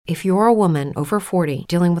If you're a woman over 40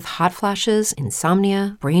 dealing with hot flashes,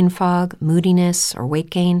 insomnia, brain fog, moodiness, or weight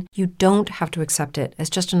gain, you don't have to accept it as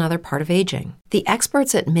just another part of aging. The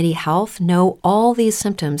experts at MIDI Health know all these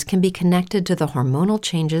symptoms can be connected to the hormonal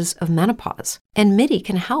changes of menopause. And MIDI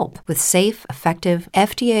can help with safe, effective,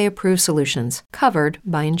 FDA-approved solutions covered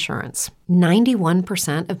by insurance.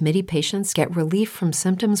 91% of MIDI patients get relief from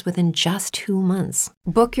symptoms within just 2 months.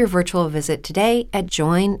 Book your virtual visit today at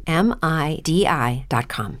joinmidi.com.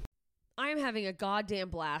 I am having a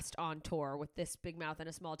goddamn blast on tour with this Big Mouth in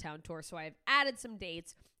a Small Town tour, so I've added some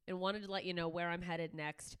dates and wanted to let you know where I'm headed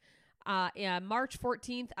next. March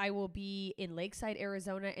 14th, I will be in Lakeside,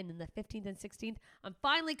 Arizona, and then the 15th and 16th, I'm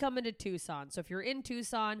finally coming to Tucson. So if you're in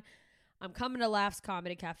Tucson, I'm coming to Laughs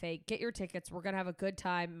Comedy Cafe. Get your tickets. We're going to have a good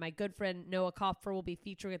time. My good friend Noah Kopfer will be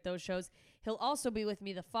featuring at those shows. He'll also be with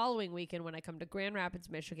me the following weekend when I come to Grand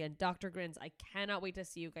Rapids, Michigan. Dr. Grins, I cannot wait to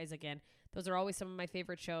see you guys again. Those are always some of my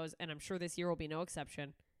favorite shows, and I'm sure this year will be no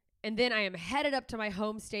exception. And then I am headed up to my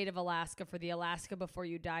home state of Alaska for the Alaska Before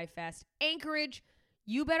You Die Fest. Anchorage,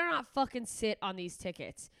 you better not fucking sit on these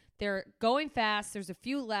tickets. They're going fast. There's a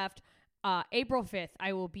few left. April 5th,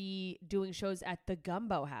 I will be doing shows at the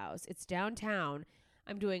Gumbo House. It's downtown.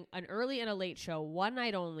 I'm doing an early and a late show, one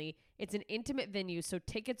night only. It's an intimate venue, so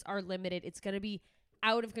tickets are limited. It's going to be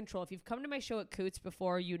out of control. If you've come to my show at Coots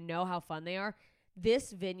before, you know how fun they are.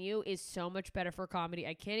 This venue is so much better for comedy.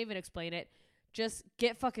 I can't even explain it. Just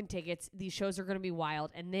get fucking tickets. These shows are going to be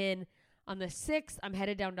wild. And then on the 6th, I'm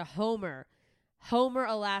headed down to Homer,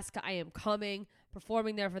 Alaska. I am coming,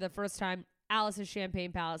 performing there for the first time. Alice's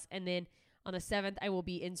Champagne Palace. And then on the 7th, I will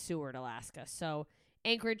be in Seward, Alaska. So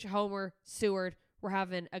Anchorage, Homer, Seward. We're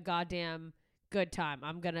having a goddamn good time.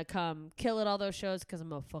 I'm going to come kill it all those shows because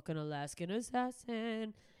I'm a fucking Alaskan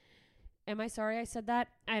assassin. Am I sorry I said that?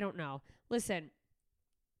 I don't know. Listen,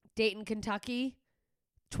 Dayton, Kentucky,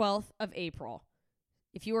 12th of April.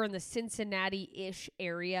 If you are in the Cincinnati-ish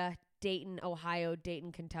area, Dayton, Ohio,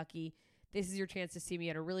 Dayton, Kentucky, this is your chance to see me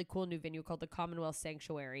at a really cool new venue called the Commonwealth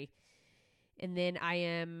Sanctuary. And then I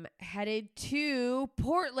am headed to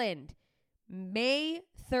Portland. May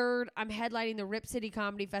 3rd, I'm headlining the Rip City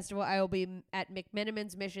Comedy Festival. I will be at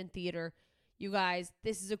McMenamin's Mission Theater. You guys,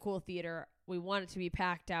 this is a cool theater. We want it to be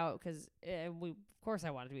packed out because of course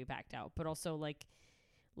I want it to be packed out. But also, like,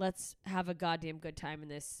 let's have a goddamn good time in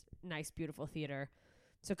this nice, beautiful theater.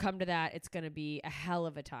 So come to that. It's going to be a hell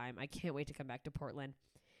of a time. I can't wait to come back to Portland.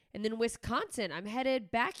 And then Wisconsin, I'm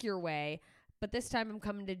headed back your way. But this time I'm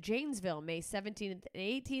coming to Janesville, May 17th and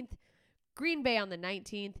 18th. Green Bay on the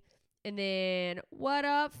 19th. And then, what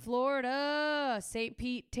up, Florida? St.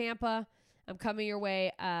 Pete, Tampa. I'm coming your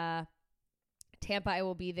way. Tampa, I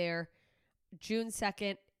will be there June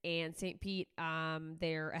 2nd. And St. Pete,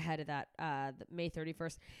 they're ahead of that, May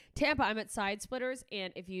 31st. Tampa, I'm at Side Splitters.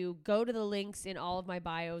 And if you go to the links in all of my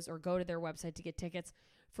bios or go to their website to get tickets,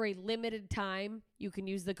 for a limited time, you can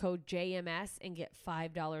use the code JMS and get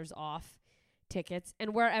 $5 off tickets.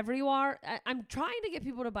 And wherever you are, I'm trying to get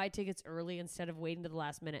people to buy tickets early instead of waiting to the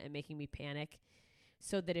last minute and making me panic,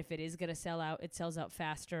 so that if it is going to sell out, it sells out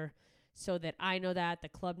faster, so that I know that, the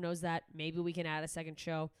club knows that. Maybe we can add a second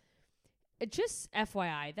show. It just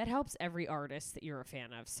FYI, that helps every artist that you're a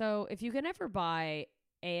fan of. So if you can ever buy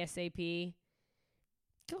ASAP,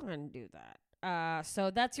 go ahead and do that. So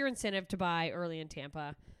that's your incentive to buy early in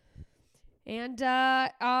Tampa. And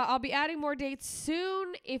I'll be adding more dates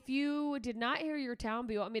soon. If you did not hear your town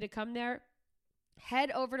but you want me to come there, head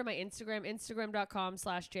over to my Instagram,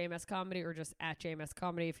 instagram.com/JMScomedy, or just at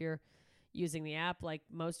JMScomedy if you're using the app like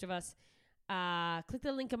most of us. Click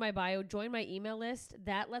the link in my bio. Join my email list.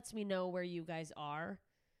 That lets me know where you guys are,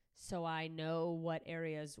 so I know what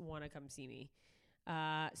areas want to come see me.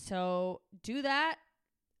 So do that.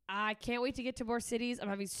 I can't wait to get to more cities. I'm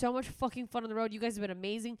having so much fucking fun on the road. You guys have been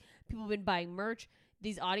amazing. People have been buying merch.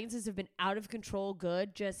 These audiences have been out of control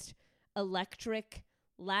good, just electric,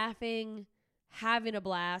 laughing, having a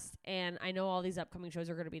blast. And I know all these upcoming shows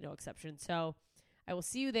are going to be no exception. So I will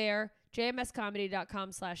see you there.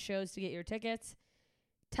 jmscomedy.com/shows to get your tickets.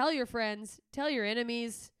 Tell your friends. Tell your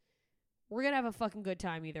enemies. We're going to have a fucking good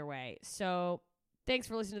time either way. So thanks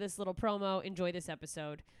for listening to this little promo. Enjoy this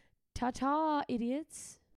episode. Ta-ta,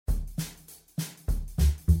 idiots.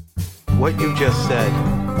 What you just said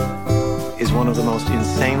is one of the most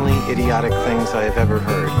insanely idiotic things I have ever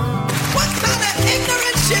heard. What kind of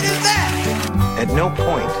ignorant shit is that? At no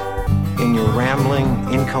point in your rambling,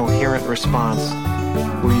 incoherent response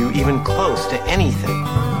were you even close to anything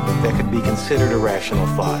that could be considered a rational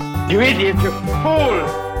thought. You idiot, you fool!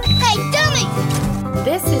 Hey, dummy!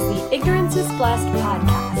 This is the Ignorance is Blessed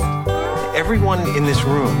podcast. Everyone in this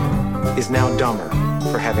room is now dumber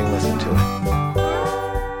for having listened to it.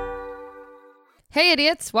 Hey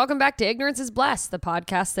idiots, welcome back to Ignorance is Blessed, the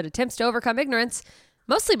podcast that attempts to overcome ignorance,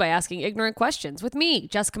 mostly by asking ignorant questions, with me,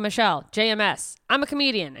 Jessica Michelle, JMS. I'm a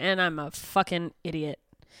comedian, and I'm a fucking idiot.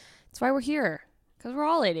 That's why we're here, because we're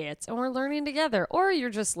all idiots, and we're learning together. Or you're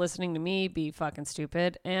just listening to me be fucking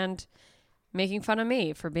stupid and making fun of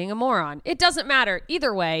me for being a moron. It doesn't matter.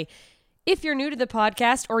 Either way, if you're new to the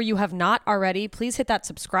podcast or you have not already, please hit that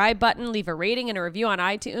subscribe button, leave a rating and a review on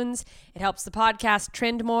iTunes. It helps the podcast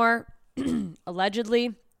trend more.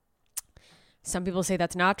 Allegedly. Some people say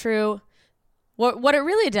that's not true. What it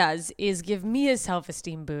really does is give me a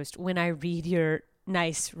self-esteem boost when I read your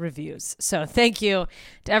nice reviews. So thank you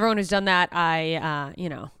to everyone who's done that. I'm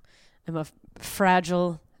a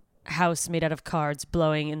fragile house made out of cards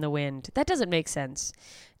blowing in the wind. That doesn't make sense.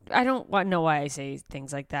 I don't know why I say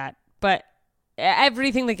things like that, but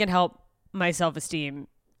everything that can help my self-esteem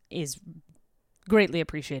is greatly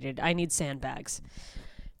appreciated. I need sandbags.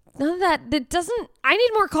 None of that doesn't, I need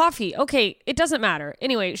more coffee. Okay, it doesn't matter.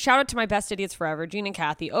 Anyway, shout out to my best idiots forever, Gene and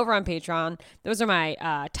Kathy, over on Patreon. Those are my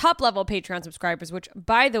top level Patreon subscribers, which,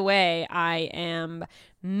 by the way, I am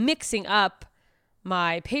mixing up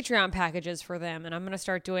my Patreon packages for them. And I'm going to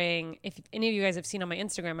start doing, if any of you guys have seen on my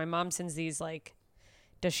Instagram, my mom sends these like,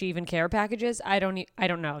 does she even care packages? I don't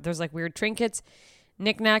know. There's like weird trinkets,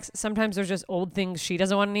 knickknacks. Sometimes there's just old things she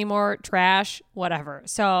doesn't want anymore, trash, whatever.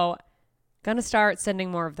 So gonna start sending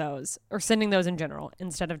more of those, or sending those in general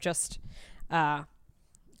instead of just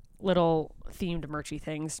little themed merchy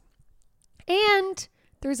things. And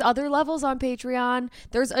there's other levels on Patreon.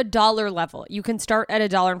 There's a $1 level. You can start at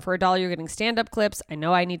 $1, and for $1 you're getting stand-up clips. I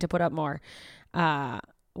know I need to put up more.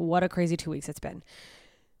 What a crazy 2 weeks it's been.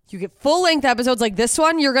 You get full-length episodes like this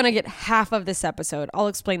one. You're gonna get half of this episode. I'll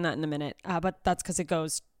explain that in a minute, but that's because it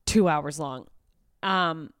goes 2 hours long.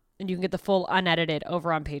 And you can get the full unedited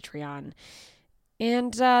over on Patreon.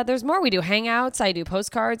 And there's more. We do hangouts. I do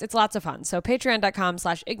postcards. It's lots of fun. So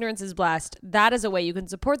patreon.com/ignoranceisblessed. That is a way you can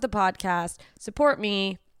support the podcast, support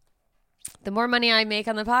me. The more money I make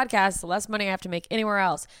on the podcast, the less money I have to make anywhere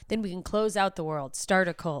else. Then we can close out the world, start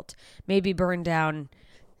a cult, maybe burn down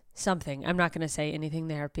something. I'm not going to say anything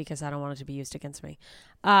there because I don't want it to be used against me.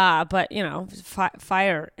 But,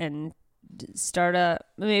 fire and start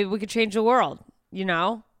maybe we could change the world,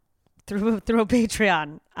 through a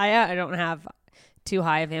Patreon. I don't have too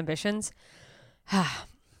high of ambitions.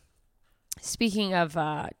 Speaking of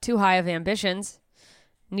too high of ambitions,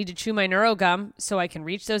 need to chew my neurogum so I can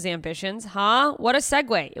reach those ambitions. What a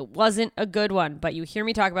segue. It wasn't a good one, but you hear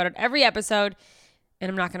me talk about it every episode, and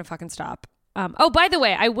I'm not going to fucking stop. By the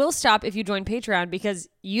way, I will stop if you join Patreon because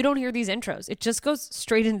you don't hear these intros. It just goes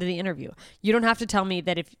straight into the interview. You don't have to tell me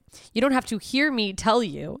that you don't have to hear me tell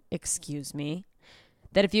you, excuse me,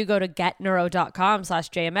 that if you go to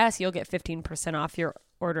getneuro.com/JMS, you'll get 15% off your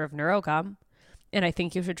order of NeuroGum. And I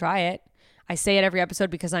think you should try it. I say it every episode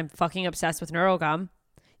because I'm fucking obsessed with NeuroGum.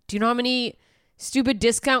 Do you know how many stupid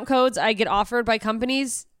discount codes I get offered by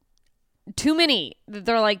companies? Too many.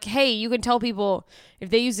 They're like, hey, you can tell people if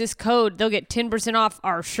they use this code, they'll get 10% off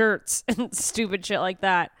our shirts and stupid shit like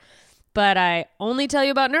that. But I only tell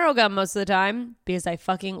you about NeuroGum most of the time because I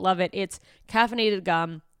fucking love it. It's caffeinated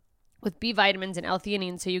gum with B vitamins and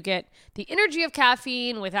L-theanine, so you get the energy of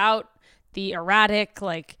caffeine without the erratic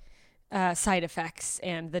side effects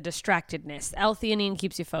and the distractedness. L-theanine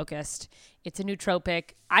keeps you focused. It's a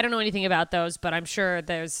nootropic. I don't know anything about those, but I'm sure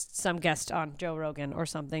there's some guest on Joe Rogan or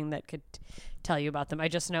something that could tell you about them. I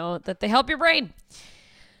just know that they help your brain.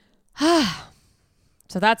 So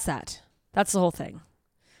that's that. That's the whole thing.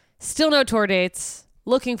 Still no tour dates.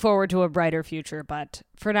 Looking forward to a brighter future, but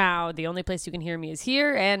for now, the only place you can hear me is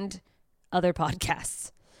here and other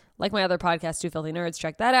podcasts. Like my other podcast, Two Filthy Nerds,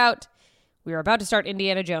 check that out. We are about to start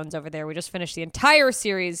Indiana Jones over there. We just finished the entire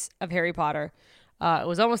series of Harry Potter. It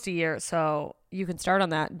was almost a year, so you can start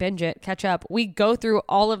on that, binge it, catch up. We go through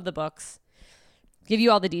all of the books, give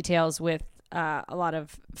you all the details with a lot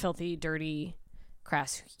of filthy, dirty,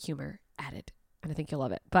 crass humor added, and I think you'll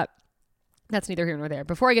love it. But that's neither here nor there.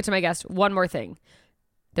 Before I get to my guest, one more thing.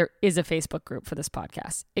 There is a Facebook group for this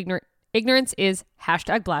podcast. Ignorance is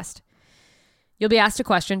 #blessed. You'll be asked a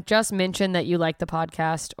question. Just mention that you like the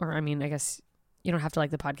podcast. Or, I guess you don't have to like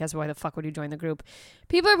the podcast. But why the fuck would you join the group?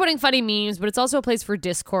 People are putting funny memes, but it's also a place for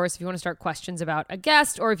discourse. If you want to start questions about a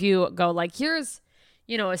guest, or if you go here's,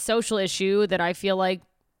 a social issue that I feel like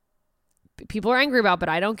people are angry about, but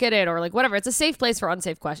I don't get it. Or whatever. It's a safe place for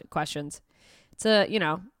unsafe questions. It's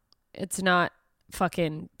it's not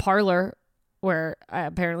fucking Parler where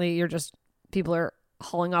apparently people are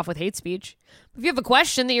hauling off with hate speech. If you have a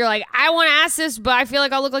question that you're like, I want to ask this, but I feel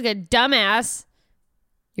like I'll look like a dumbass,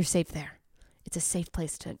 You're safe there. It's a safe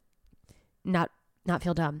place to not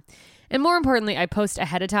feel dumb. And more importantly, I post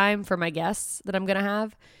ahead of time for my guests that I'm going to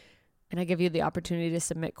have. And I give you the opportunity to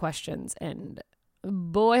submit questions. And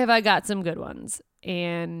boy, have I got some good ones.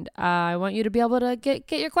 And I want you to be able to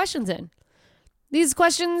get your questions in. These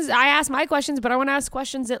questions, I ask my questions, but I want to ask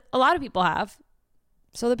questions that a lot of people have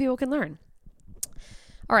so that people can learn.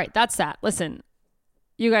 All right, that's that. Listen,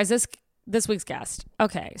 you guys, this week's guest.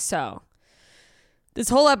 Okay, so this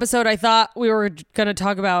whole episode, I thought we were going to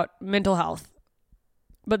talk about mental health.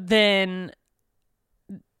 But then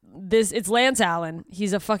it's Lance Allen.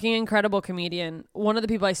 He's a fucking incredible comedian. One of the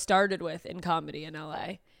people I started with in comedy in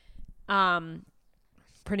LA.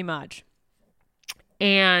 Pretty much.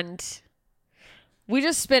 And we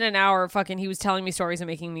just spent an hour he was telling me stories and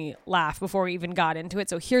making me laugh before we even got into it.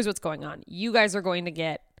 So here's what's going on. You guys are going to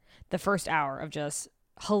get the first hour of just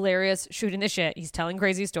hilarious shooting the shit. He's telling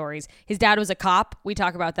crazy stories. His dad was a cop. We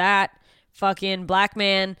talk about that. Fucking black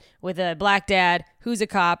man with a black dad who's a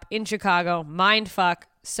cop in Chicago. Mind fuck.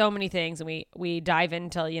 So many things. And we dive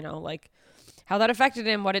into, like how that affected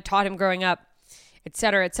him, what it taught him growing up, et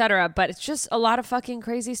cetera, et cetera. But it's just a lot of fucking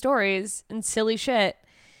crazy stories and silly shit.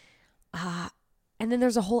 And then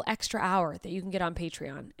there's a whole extra hour that you can get on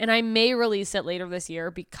Patreon. And I may release it later this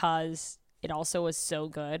year because it also was so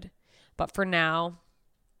good. But for now,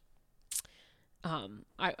 I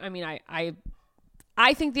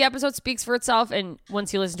think the episode speaks for itself. And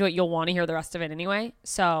once you listen to it, you'll want to hear the rest of it anyway.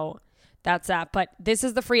 So that's that. But this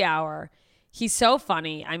is the free hour. He's so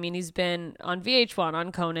funny. I mean, he's been on VH1,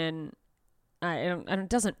 on Conan. And it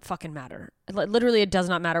doesn't fucking matter. Literally, it does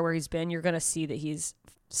not matter where he's been. You're going to see that he's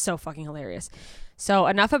so fucking hilarious. So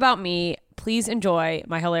enough about me. Please enjoy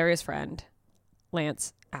my hilarious friend,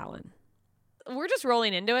 Lance Allen. We're just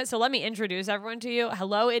rolling into it. So let me introduce everyone to you.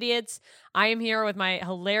 Hello, idiots. I am here with my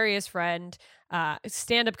hilarious friend,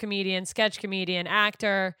 stand-up comedian, sketch comedian,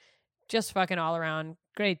 actor, just fucking all around.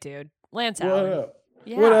 Great dude. Lance Allen. What up?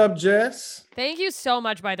 Yeah. What up, Jess? Thank you so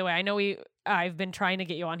much, by the way. I know I've been trying to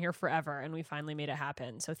get you on here forever, and we finally made it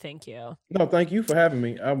happen. So thank you. No, thank you for having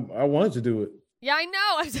me. I wanted to do it. Yeah, I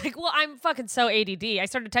know. I was like, well, I'm fucking so ADD. I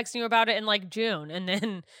started texting you about it in like June, and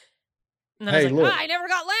then I was like, look, I never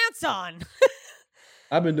got Lance on.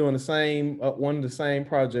 I've been doing the same one of the same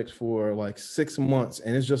projects for like 6 months,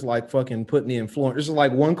 and it's just like fucking putting me in Florence. There's just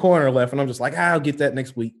like one corner left, and I'm just like, I'll get that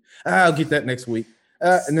next week. I'll get that next week.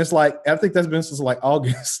 And it's like, I think that's been since like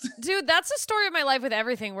August. Dude, that's the story of my life with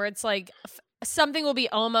everything, where it's like something will be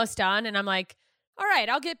almost done, and I'm like, all right,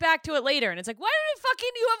 I'll get back to it later. And it's like, why did I fucking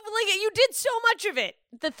you did so much of it.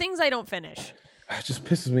 The things I don't finish. It just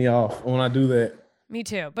pisses me off when I do that. Me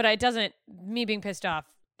too. But it doesn't, me being pissed off,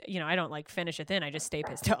 I don't like finish it then. I just stay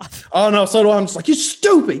pissed off. Oh no, so do I. I'm just like, you're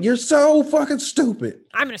stupid. You're so fucking stupid.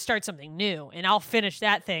 I'm going to start something new and I'll finish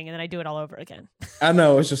that thing and then I do it all over again. I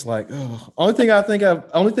know. It's just like, only thing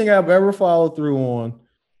I've ever followed through on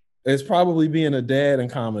is probably being a dad in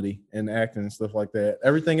comedy and acting and stuff like that.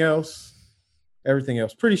 Everything else,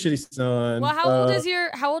 pretty shitty son. Well, how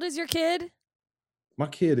old is your kid? My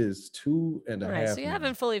kid is 2.5. Right, so you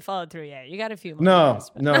haven't fully followed through yet. You got a few more years,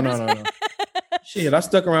 No. Shit, I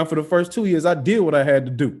stuck around for the first 2 years. I did what I had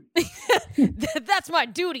to do. That's my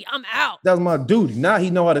duty. I'm out. That was my duty. Now he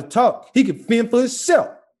know how to talk. He can fend for himself.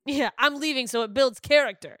 Yeah, I'm leaving, so it builds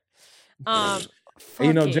character. And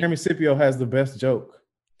Jeremy Scipio has the best joke.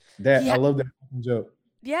 I love that fucking joke.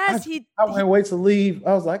 Yes, I can't wait to leave.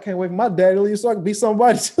 I was like, I can't wait for my dad to leave so I can be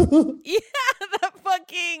somebody too. Yeah, that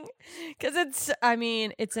fucking, because it's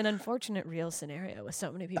an unfortunate real scenario with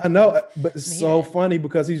so many people. I know, but it's so funny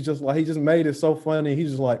because he just made it so funny. He's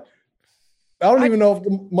just like, I don't even know if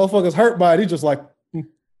the motherfucker's hurt by it. He's just like,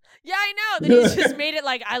 yeah, I know. Then he's just made it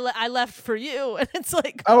like I left for you, and it's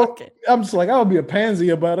like, I'm just like, I would be a pansy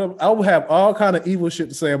about it. I would have all kind of evil shit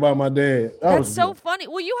to say about my dad. That's so funny.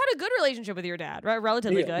 Well, you had a good relationship with your dad, right?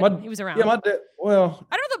 Relatively good. He was around. Yeah, my dad. Well,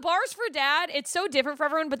 I don't know, the bars for dad. It's so different for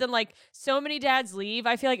everyone. But then, like, so many dads leave.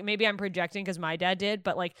 I feel like maybe I'm projecting because my dad did,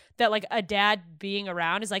 but like that, like a dad being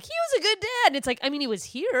around is like he was a good dad. And it's like, I mean, he was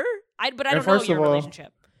here. But I don't know your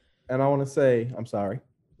relationship. And I want to say, I'm sorry.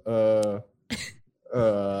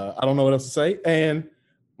 I don't know what else to say. And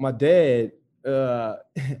my dad,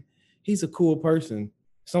 he's a cool person.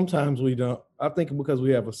 Sometimes we don't. I think because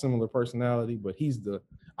we have a similar personality, but he's the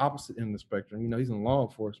opposite end of the spectrum. He's in law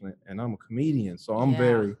enforcement, and I'm a comedian, so I'm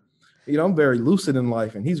very lucid in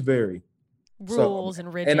life, and he's very rules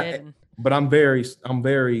and rigid. But I'm very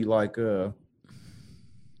like.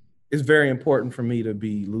 It's very important for me to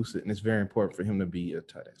be lucid, and it's very important for him to be a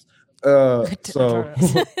tight ass.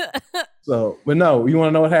 But no, you want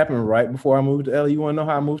to know what happened right before I moved to LA? You want to know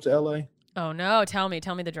how I moved to LA? Oh no! Tell me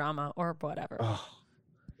the drama or whatever. Oh,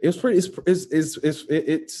 it's pretty.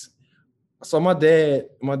 It's. So my dad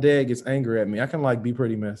gets angry at me. I can like be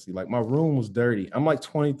pretty messy. Like my room was dirty. I'm like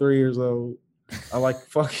 23 years old. I like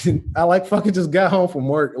fucking just got home from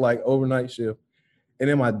work like overnight shift, and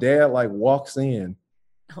then my dad like walks in,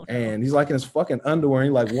 and he's like in his fucking underwear. And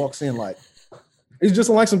he like walks in like he's just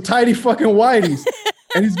in like some tidy fucking whiteys,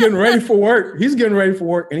 and he's getting ready for work.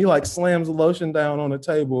 And he like slams the lotion down on the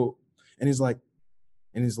table, and he's like.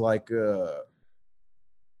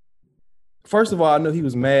 First of all, I know he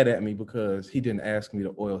was mad at me because he didn't ask me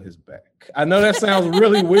to oil his back. I know that sounds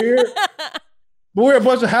really weird, but we're a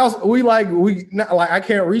bunch of I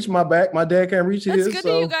can't reach my back. My dad can't reach his. It's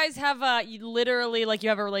good that you guys have you literally like you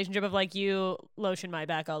have a relationship of like you lotion my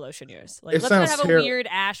back, I'll lotion yours. Like let's not have a weird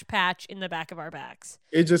ash patch in the back of our backs.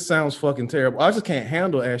 It just sounds fucking terrible. I just can't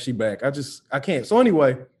handle ashy back. I can't. So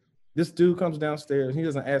anyway, this dude comes downstairs. He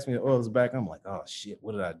doesn't ask me to oil his back. I'm like, oh shit,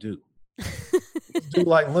 what did I do? This dude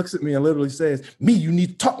like looks at me and literally says, "Me, you need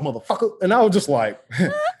to talk, motherfucker." And I was just like,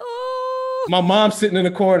 my mom's sitting in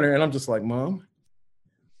the corner, and I'm just like, Mom,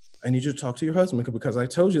 I need you to talk to your husband because I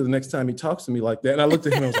told you the next time he talks to me like that. And I looked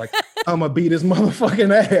at him and I was like, I'm gonna beat his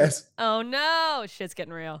motherfucking ass. Oh no, shit's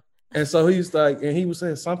getting real. And so he's like, and he was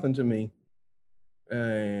saying something to me.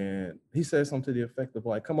 And he said something to the effect of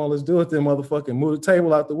like, come on, let's do it then, motherfucking move the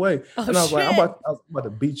table out the way. And I was like, I was about to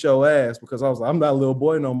beat your ass because I was like, I'm not a little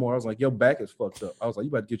boy no more. I was like, your back is fucked up. I was like, you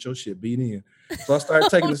about to get your shit beat in. So I started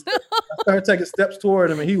taking steps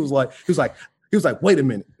toward him, and he was like, wait a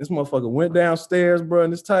minute. This motherfucker went downstairs, bro,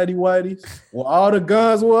 in this tidy whities where all the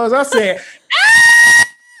guns was. I said, ah!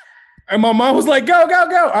 And my mom was like, go, go,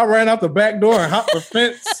 go. I ran out the back door and hopped the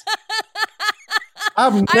fence.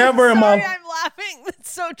 I'm laughing. That's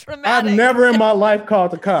so traumatic. I've never in my life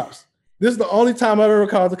called the cops. This is the only time I've ever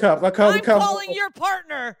called the cops. I'm calling your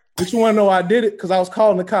partner. But you want to know I did it? Because I was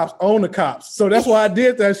calling the cops on the cops. So that's why I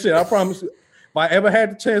did that shit. I promise you. If I ever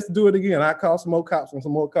had the chance to do it again, I'd call some more cops and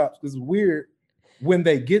some more cops. Because it's weird when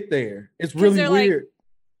they get there. It's really weird.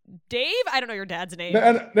 Like, Dave? I don't know your dad's name.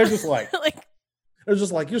 They're just like, they're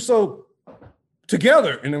just like, you're so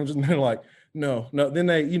together. And they're like, no. Then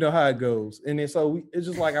they, you know how it goes. And then so it's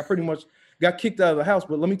just like I pretty much got kicked out of the house.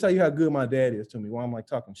 But let me tell you how good my dad is to me while I'm like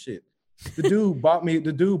talking shit. The dude bought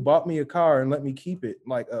me a car and let me keep it,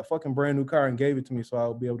 like a fucking brand new car, and gave it to me so I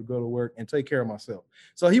would be able to go to work and take care of myself.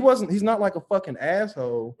 So he's not like a fucking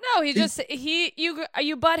asshole. No, you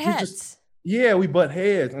butt heads. We butt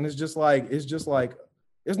heads. And he's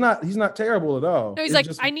not terrible at all. No, he's like,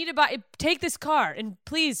 I need to take this car and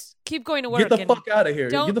please keep going to work. Get the fuck out of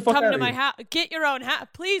here. Don't come to my house. Get your own house.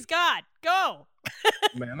 Please, God, go.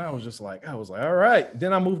 Man, I was like, all right.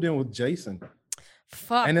 Then I moved in with Jason.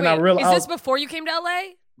 Fuck. And then I realized, is this before you came to LA?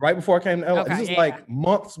 Right before I came to LA. Okay, this is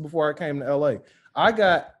months before I came to LA. I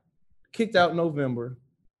got kicked out in November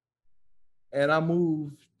and I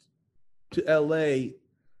moved to LA.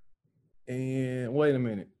 And wait a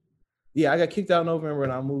minute. Yeah, I got kicked out in November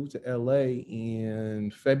and I moved to LA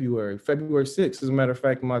in February 6th. As a matter of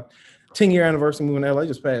fact, my 10-year anniversary moving to LA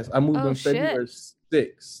just passed. I moved on February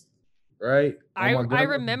 6th, right? I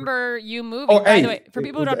remember you moving. By the way, for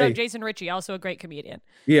people who don't know, Jason Ritchie, also a great comedian.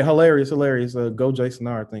 Yeah, hilarious. Go Jason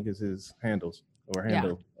R, I think is his handle.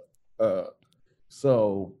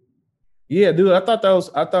 So yeah, dude, I thought that was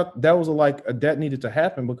that needed to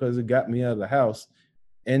happen because it got me out of the house.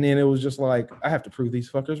 And then it was just like, I have to prove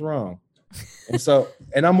these fuckers wrong.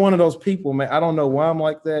 And I'm one of those people, man. I don't know why I'm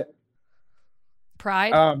like that.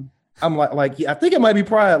 Pride? I'm like, yeah, I think it might be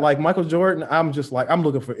pride. Like Michael Jordan, I'm just like, I'm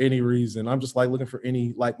looking for any reason. I'm just like looking for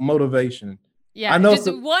any like motivation. Yeah, I know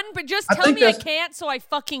but just tell me I can't, so I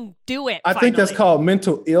fucking do it. I think that's called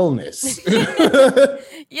mental illness.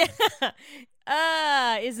 Yeah.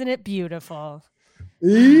 Isn't it beautiful?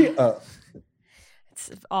 Yeah.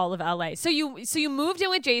 All of LA. So you moved in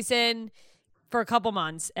with Jason for a couple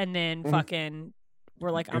months and then fucking we're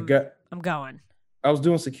like, I'm going. I was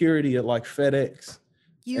doing security at like FedEx.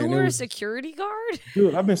 You were a security guard?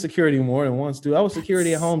 Dude, I've been security more than once, dude. I was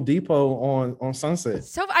security at Home Depot on Sunset.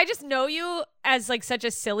 So I just know you as like such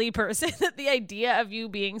a silly person that the idea of you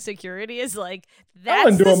being security is like,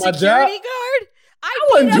 that's the security guard? I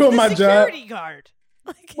wasn't doing my job. Security guard.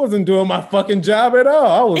 Like, I wasn't doing my fucking job at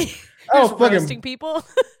all. I was fucking people,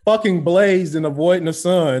 fucking blazed and avoiding the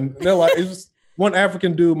sun. They're like, it's just one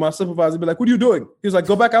African dude, my supervisor, be like, "What are you doing?" He's like,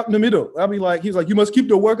 "Go back out in the middle." I'll be like, he's like, "You must keep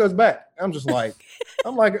the workers back." I'm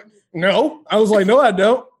like, no. I was like, no, I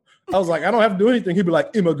don't. I was like, I don't have to do anything. He'd be like,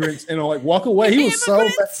 "Immigrants," and I'll like walk away. He was so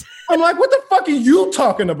bad. I'm like, what the fuck are you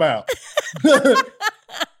talking about?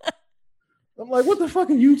 I'm like, what the fuck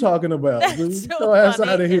are you talking about? That's Dude? so Get your ass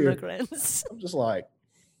funny, out of here. immigrants. I'm just like,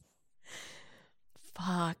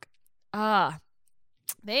 Fuck.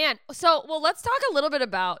 Man. So, well, let's talk a little bit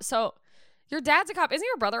about, so your dad's a cop. Isn't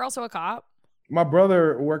your brother also a cop? my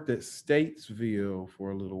brother worked at Statesville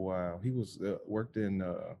for a little while. He was worked in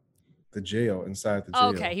the jail, inside the jail.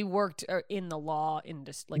 Okay, he worked in the law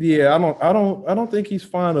industry. Like Yeah, I don't think he's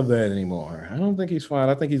fond of that anymore. I don't think he's fine.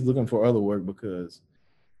 I think he's looking for other work because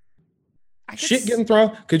shit getting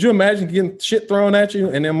thrown. Could you imagine getting shit thrown at you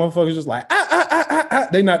and then motherfuckers just like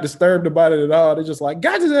they not disturbed about it at all. They're just like,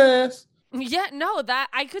 got his ass. Yeah, no, that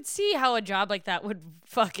I could see how a job like that would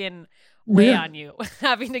fucking weigh on you,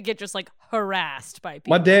 having to get just like harassed by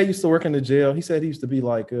people. My dad used to work in the jail. He said he used to be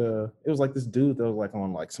like, it was like this dude that was like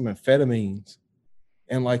on like some amphetamines,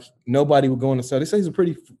 and like nobody would go in the cell. They say he's a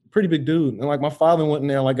pretty big dude, and like my father went in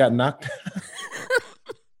there and like got knocked out.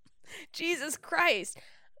 Jesus Christ!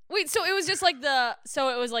 Wait, so it was just like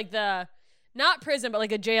the not prison, but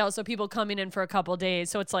like a jail. So people coming in for a couple days.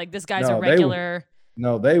 So it's like this guy's a regular.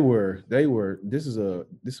 They were. This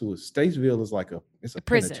was Statesville is like it's a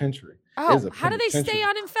prison. Penitentiary. Oh, how do they stay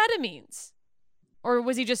on amphetamines? Or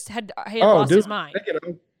was he just had lost his mind?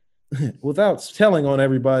 Without telling on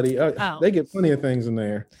everybody, they get plenty of things in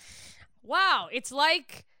there. Wow, it's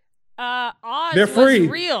like Oz They're free. was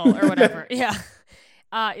real or whatever. Yeah.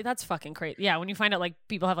 That's fucking crazy. Yeah, when you find out like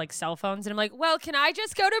people have like cell phones and I'm like, well, can I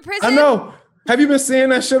just go to prison? I know. Have you been seeing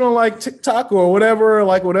that shit on like TikTok or whatever,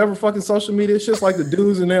 like whatever fucking social media? It's just like the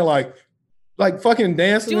dudes in there like fucking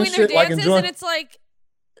dancing doing and shit, their like dances, enjoying. and it's like,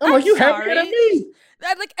 I'm like, you sorry. happier than me?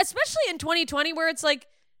 Like, especially in 2020, where it's like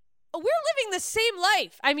we're living the same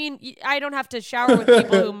life. I mean, I don't have to shower with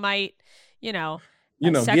people who might,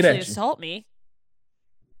 sexually assault me.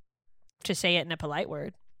 To say it in a polite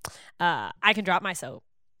word, I can drop my soap.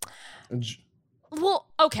 Well,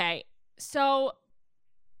 okay, so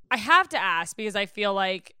I have to ask because I feel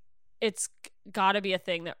like it's got to be a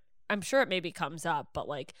thing that I'm sure it maybe comes up, but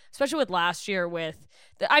like, especially with last year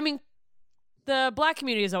the Black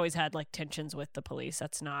community has always had like tensions with the police.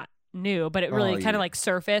 That's not new, but it really kind of like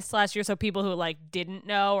surfaced last year. So people who like didn't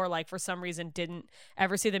know or like for some reason didn't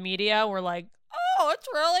ever see the media were like, oh, it's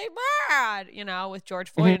really bad, with George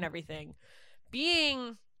Floyd and everything.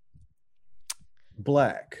 Being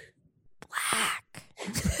black.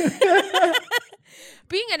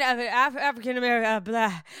 Being an African American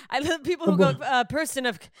black, I love people who go person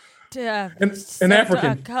of an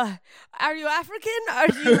African. Are you African?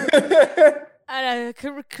 Are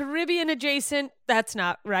you Caribbean adjacent? That's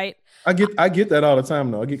not right. I get that all the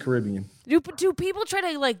time though. I get Caribbean. Do people try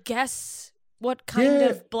to like guess what kind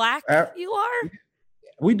of black you are?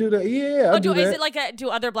 We do that. Yeah. Is it like do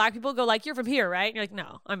other black people go like, you're from here, right? And you're like,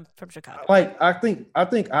 no, I'm from Chicago. Like I think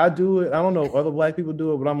I do it. I don't know if other black people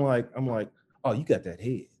do it, but I'm like, oh, you got that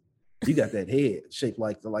head. You got that head shaped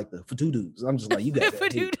like the Fatudoos. I'm just like, you got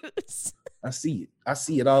that head. I see it. I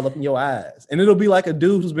see it all up in your eyes. And it'll be like a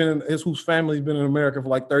dude whose family's been in America for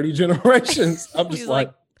like 30 generations. I'm just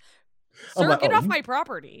like, sir, get off my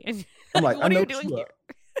property. And I'm like, what are you doing here?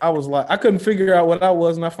 I was like, I couldn't figure out what I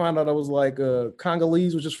was, and I found out I was like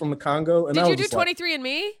Congolese, which is from the Congo. And did you do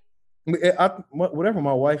 23andMe? Whatever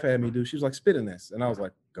my wife had me do, she was like, spit in this, and I was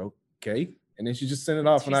like, okay. And then she just sent it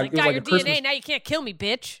off, and got your DNA. Now you can't kill me,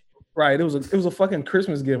 bitch. Right. It was a fucking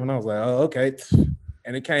Christmas gift, and I was like, oh, okay.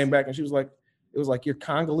 And it came back, and she was like, it was like, you're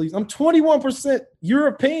Congolese. I'm 21%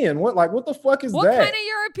 European. What the fuck is that? What kind of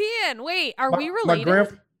European? Wait, are we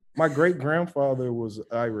related? My great grandfather was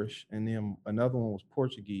Irish, and then another one was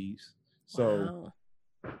Portuguese. So,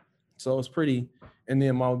 so it's pretty. And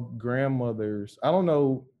then my grandmother's, I don't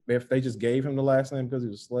know if they just gave him the last name because he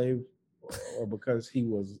was a slave, or because he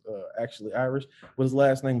was actually Irish. But his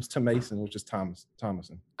last name was Thomason, which is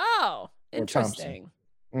Thomason. Oh, interesting.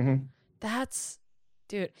 Mm-hmm. That's,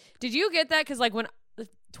 dude. Did you get that? Because like when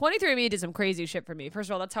 23andMe did some crazy shit for me. First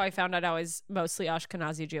of all, that's how I found out I was mostly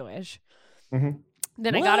Ashkenazi Jewish. Mm-hmm.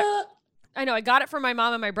 Then I got it. I know I got it from my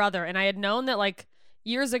mom and my brother, and I had known that like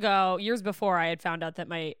years before, I had found out that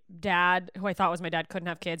my dad, who I thought was my dad, couldn't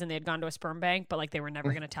have kids, and they had gone to a sperm bank, but like they were never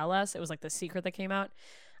going to tell us. It was like the secret that came out.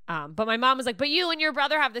 But my mom was like, "But you and your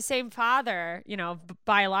brother have the same father,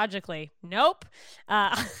 biologically." Nope.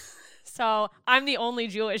 So I'm the only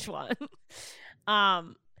Jewish one.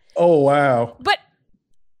 Oh wow. But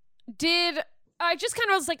I just kind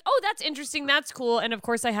of was like, oh, that's interesting. That's cool. And of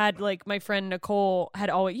course I had like my friend Nicole had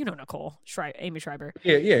always, Nicole, Amy Schreiber.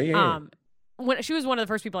 Yeah. when she was one of the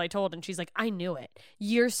first people I told, and she's like, I knew it.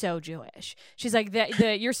 You're so Jewish. She's like,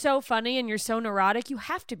 you're so funny and you're so neurotic. You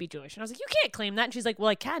have to be Jewish. And I was like, you can't claim that. And she's like, well,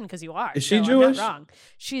 I can because you are. Is she so Jewish? I'm not wrong.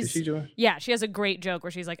 Is she Jewish? Yeah, she has a great joke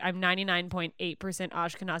where she's like, I'm 99.8%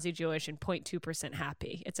 Ashkenazi Jewish and 0.2%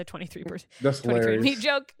 happy. It's a 23%. That's 23 hilarious. me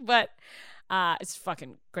joke, but it's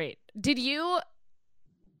fucking great. Did you,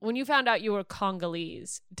 when you found out you were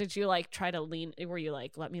Congolese, did you like try to lean? Were you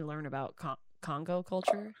like, let me learn about Congo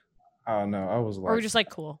culture? Oh no, I was like, Or were you just like,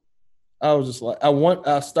 cool? I was just like,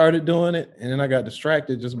 I started doing it, and then I got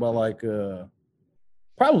distracted just by like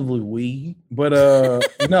probably weed, but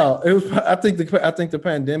no, it was. I think the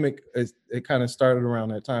pandemic it kind of started around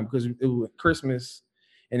that time because it was Christmas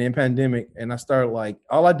and then pandemic, and I started like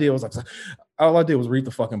all I did was read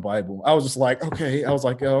the fucking Bible. I was just like, okay, I was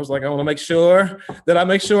like, I want to make sure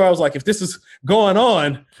I was like, if this is going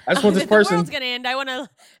on, I just want this person. The world's gonna end. I want to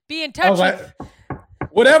be in touch. I was like,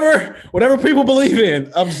 whatever people believe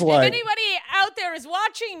in. I'm just like, if anybody out there is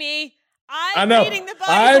watching me, I I'm know reading the Bible.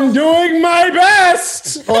 I'm doing my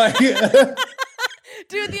best. Like,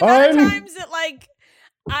 dude, the amount of times that like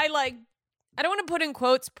I don't want to put in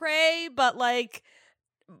quotes pray, but like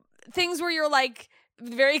things where you're like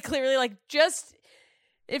very clearly like, just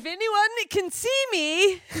if anyone can see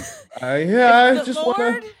me, I just Lord,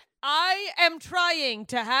 want to. I am trying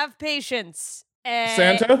to have patience. And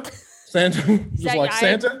Santa, just like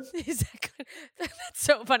Santa. Is that good? That's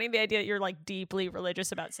so funny. The idea that you're like deeply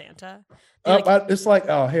religious about Santa. It's like,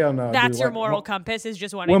 oh hell no. That's dude. your like, moral compass is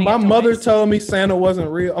just wanting. When to my get mother toys. told me Santa wasn't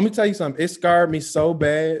real, let me tell you something. It scarred me so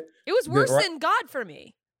bad. It was worse than God for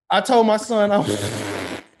me. I told my son.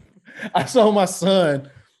 I told my son.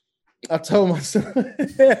 I told my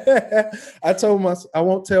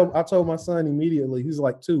son immediately. He's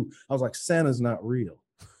like 2. I was like, Santa's not real,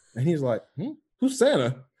 and he's like, who's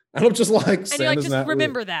Santa? And I'm just like, and you're like, just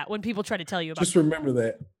remember that when people try to tell you about. Just remember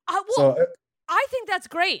that. Well, I think that's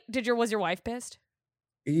great. Was your wife pissed?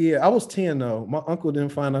 Yeah, I was 10 though. My uncle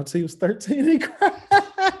didn't find out till he was 13. He cried.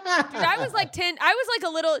 Dude, I was like 10. I was like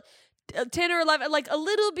a little 10 or 11, like a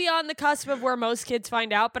little beyond the cusp of where most kids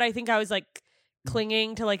find out. But I think I was like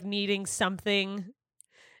clinging to like needing something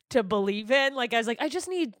to believe in. Like I was like, I just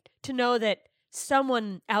need to know that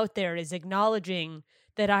someone out there is acknowledging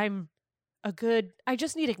that I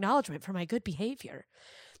just need acknowledgement for my good behavior.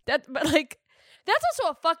 But like, that's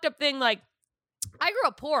also a fucked up thing. Like, I grew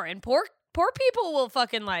up poor, and poor people will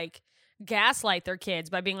fucking like gaslight their kids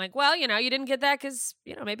by being like, well, you didn't get that because,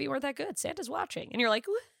 maybe you weren't that good. Santa's watching. And you're like,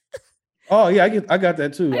 what? Oh yeah, I got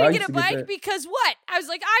that too. I didn't get a bike because what? I was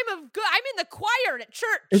like, I'm in the choir at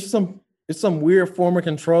church. It's some weird form of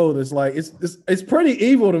control that's like it's pretty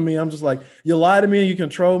evil to me. I'm just like, you lie to me and you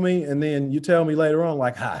control me, and then you tell me later on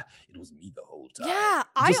like, it was me the whole time. Yeah,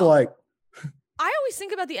 I always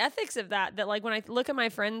think about the ethics of that like when I look at my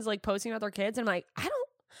friends like posting about their kids, I'm like, I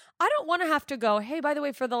don't want to have to go, hey, by the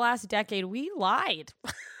way, for the last decade we lied.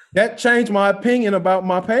 That changed my opinion about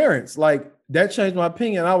my parents. Like, that changed my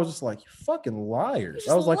opinion. I was just like, you fucking liars.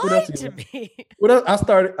 I was like, what else? To me. What else?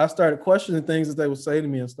 I started questioning things that they would say to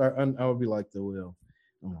me, and I would be like, well,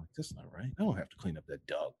 I'm like, that's not right. I don't have to clean up that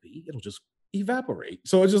dog pee. It'll just evaporate.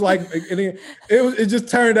 So it's just like, it just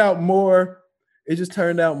turned out more. It just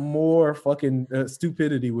turned out more fucking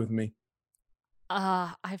stupidity with me.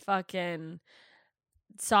 I fucking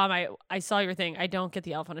I saw your thing. I don't get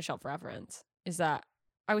the Elf on a Shelf reference. Is that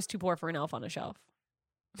I was too poor for an Elf on a Shelf.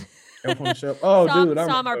 Elf on a Shelf. Oh, dude.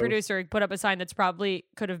 Sam, our producer, put up a sign that's probably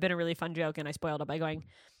could have been a really fun joke, and I spoiled it by going,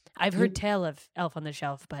 I've heard tell of Elf on the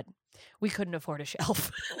Shelf, but we couldn't afford a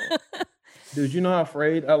shelf. Dude, you know how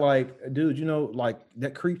afraid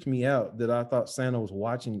that creeped me out that I thought Santa was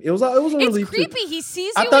watching me. It was a relief. It's creepy. He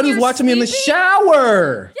sees you. I thought he was watching me in the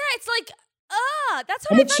shower. Yeah, it's like, that's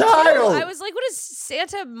how I'm I a thought child. too. I was like, what is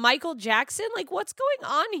Santa Michael Jackson? Like, what's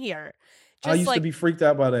going on here? I used to be freaked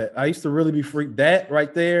out by that. I used to really be freaked. That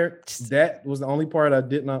right there, that was the only part I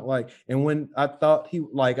did not like. And when I thought I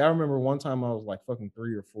remember one time I was like fucking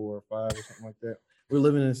 3 or 4 or 5 or something like that. We were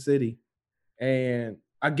living in the city, and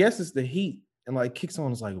I guess it's the heat, and like kicks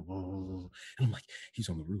on. It's like, whoa, and I'm like, he's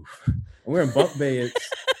on the roof. And we're in bunk beds.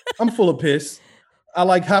 I'm full of piss. I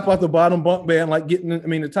like hop out the bottom bunk bed and like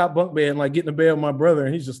the top bunk bed and like get in the bed with my brother,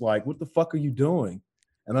 and he's just like, what the fuck are you doing?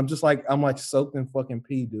 And I'm like soaked in fucking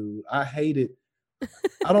pee, dude. I hate it.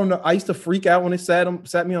 I don't know. I used to freak out when it sat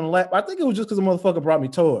me on the lap. I think it was just because the motherfucker brought me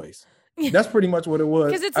toys. That's pretty much what it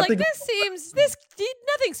was. Because it's like,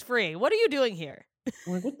 nothing's free. What are you doing here?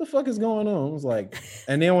 I'm like, what the fuck is going on? I was like,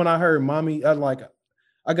 and then when I heard mommy,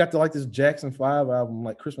 I got to like this Jackson 5 album,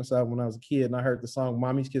 like Christmas album when I was a kid, and I heard the song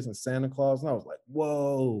Mommy's Kissing Santa Claus, and I was like,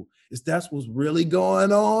 whoa, is that what's really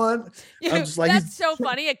going on? I'm just like, that's so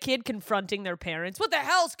funny. A kid confronting their parents. What the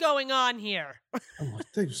hell's going on here? I'm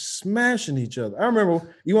like, they were smashing each other. I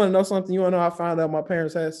remember, you want to know something? You want to know how I found out my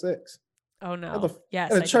parents had sex? Oh no.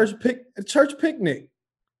 Yes. At a church picnic.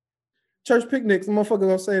 Church picnics, the motherfucker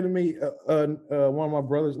gonna say to me, one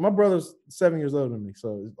of my brother's 7 years older than me.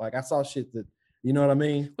 So it's like I saw shit that, you know what I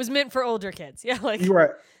mean? Was meant for older kids. Yeah, like you're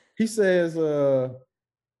right. He says, he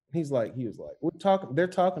was like, they're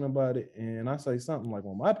talking about it, and I say something like,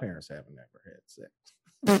 well, my parents haven't ever had sex.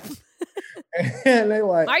 And they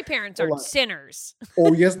like, my parents aren't like, sinners.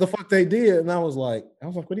 Oh, yes, the fuck they did. And I was like,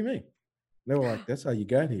 what do you mean? They were like, that's how you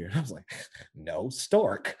got here. And I was like, no,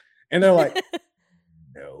 stork. And they're like,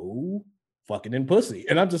 no, fucking in pussy.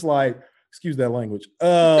 And I'm just like, excuse that language.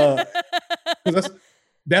 That's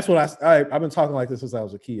what I've been talking like this since I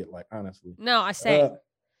was a kid, like, honestly. No, I say.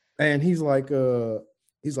 And he's like, no,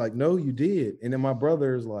 you did. And then my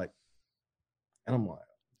brother is like, and I'm like,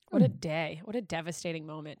 what a day. What a devastating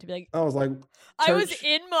moment to be like, I was like, I was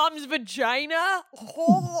in mom's vagina.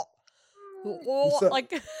 So,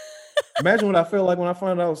 like, imagine what I felt like when I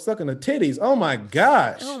found out I was sucking the titties. Oh my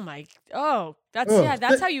gosh.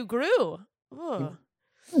 That's how you grew. Ugh.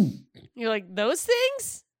 You're like, those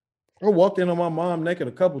things? I walked in on my mom naked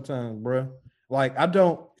a couple times, bro. Like,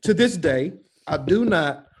 to this day, I do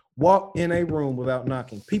not walk in a room without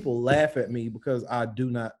knocking. People laugh at me because I do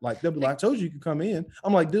not, like, they'll be like, I told you could come in.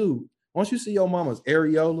 I'm like, dude, once you see your mama's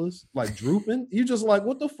areolas like drooping, you just like,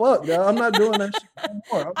 what the fuck, dog? I'm not doing that shit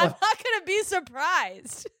anymore. I'm not gonna be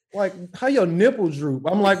surprised. Like, how your nipple droop?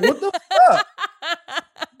 I'm like, what the fuck?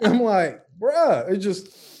 I'm like, bruh, it just.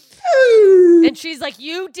 And she's like,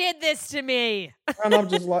 you did this to me. And I'm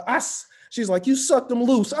just like, she's like, you sucked them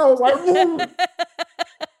loose. I was like,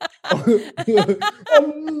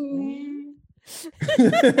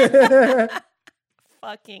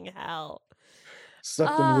 fucking hell.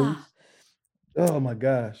 Sucked them loose. Oh my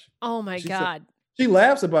gosh. Oh my God. She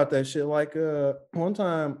laughs about that shit. Like, one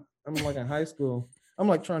time I'm like in high school, I'm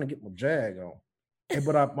like trying to get my jag on.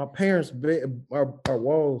 But my parents' our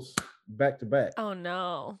walls back to back. Oh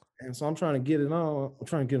no. And so I'm trying to get it on. I'm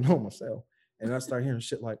trying to get it on myself. And I start hearing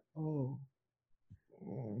shit like, oh.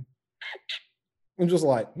 I'm just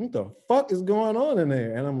like, what the fuck is going on in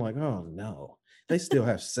there? And I'm like, oh no, they still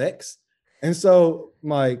have sex. And so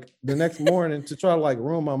like the next morning to try to like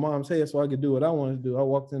ruin my mom's head so I could do what I wanted to do, I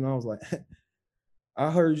walked in and I was like,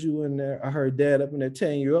 I heard you in there. I heard dad up in there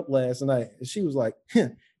tearing you up last night. And she was like,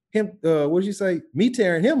 him, what did you say? Me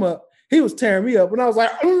tearing him up. He was tearing me up. And I was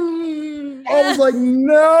like, I was like,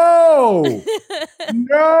 no,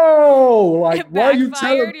 like, why are you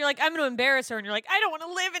telling? You're like, I'm going to embarrass her. And you're like, I don't want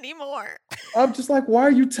to live anymore. I'm just like, why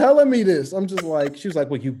are you telling me this? I'm just like, she was like,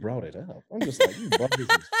 well, you brought it up. I'm just like, you brought this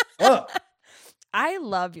up. I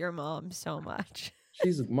love your mom so much.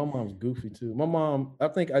 My mom's goofy too. My mom, I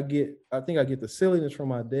think I get the silliness from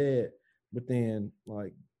my dad, but then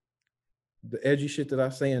like the edgy shit that I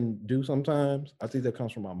say and do sometimes, I think that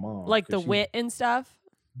comes from my mom. Like the wit and stuff.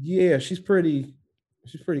 Yeah, she's pretty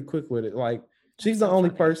quick with it. Like she's the only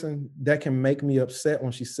person that can make me upset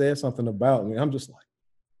when she says something about me. I'm just like,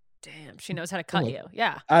 damn, she knows how to cut you.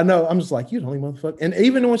 Yeah. I know. I'm just like, you the only motherfucker. And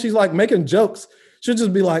even when she's like making jokes, she'll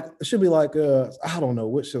be like, I don't know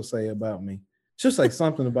what she'll say about me. She'll say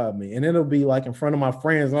something about me. And it'll be like in front of my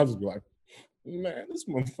friends. And I'll just be like, man, this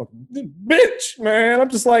motherfucker, this bitch, man. I'm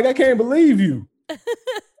just like, I can't believe you.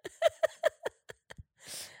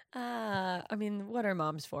 I mean, what are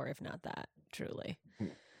moms for if not that, truly?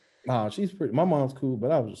 Nah, she's pretty. My mom's cool,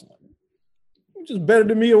 but I was just like, you're just better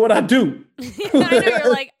than me at what I do. I know,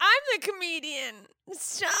 you're like, I'm the comedian.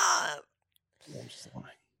 Stop. I'm just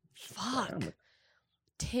like, fuck.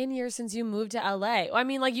 10 years since you moved to LA. I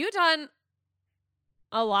mean, like, you've done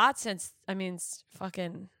a lot since, I mean,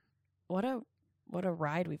 fucking, what a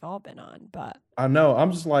ride we've all been on. But I know.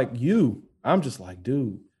 I'm just like you. I'm just like,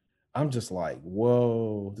 dude. I'm just like,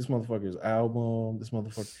 whoa, this motherfucker's album,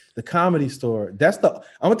 the Comedy Store. I'm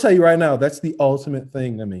gonna tell you right now, that's the ultimate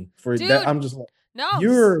thing to me. For dude, that, I'm just like, no,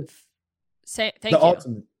 thank you.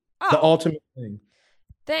 The ultimate thing.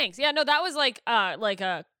 Thanks. Yeah, no, that was like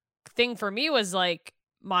a thing for me was like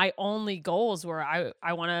my only goals were I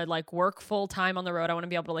want to like work full time on the road. I want to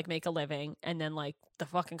be able to like make a living, and then like the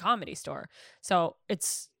fucking Comedy Store. So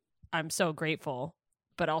I'm so grateful,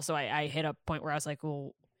 but also I hit a point where I was like,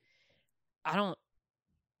 well, I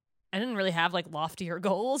didn't really have like loftier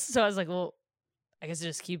goals. So I was like, well, I guess I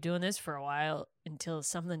just keep doing this for a while until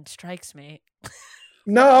something strikes me.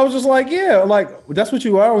 No, I was just like, yeah, like that's what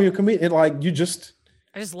you are when you're comedian. Like you just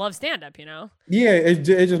I just love stand up, Yeah, it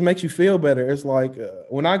just makes you feel better. It's like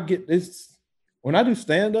when I do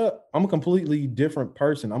stand up, I'm a completely different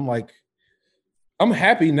person. I'm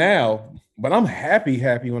happy now, but I'm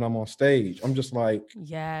happy when I'm on stage. I'm just like,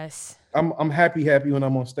 yes. I'm happy when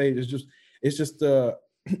I'm on stage.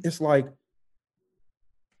 It's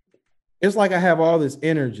like I have all this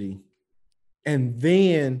energy, and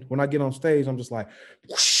then when I get on stage, I'm just like,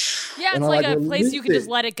 whoosh, yeah, and it's like a place release you can it. just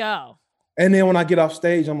let it go. And then when I get off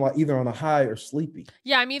stage, I'm like either on a high or sleepy.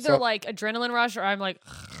 Yeah, I'm either like adrenaline rush or I'm like.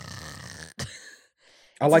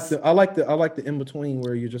 I like the in between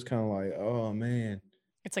where you're just kind of like, oh man.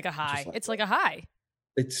 It's like a high. Like, it's like a high.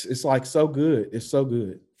 It's like so good. It's so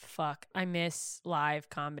good. Fuck, I miss live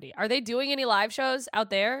comedy. Are they doing any live shows out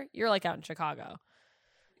there? You're like out in Chicago.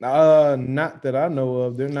 Not that I know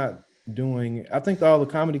of. They're not doing. I think all the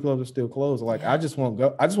comedy clubs are still closed. Like I just won't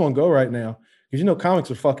go. I just won't go right now because comics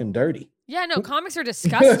are fucking dirty. Yeah, no, comics are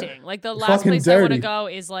disgusting. Like the last place I want to go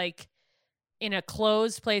is like in a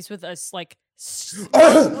closed place with a like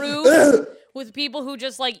roof with people who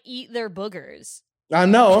just like eat their boogers. I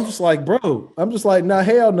know. I'm just like, bro. I'm just like, nah,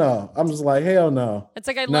 hell no. I'm just like, hell no. It's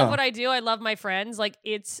like I love what I do. I love my friends. Like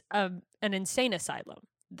it's an insane asylum.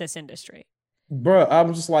 This industry. Bro,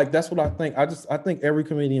 I'm just like, that's what I think. I think every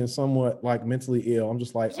comedian is somewhat like mentally ill. I'm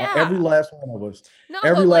just like, every last one of us.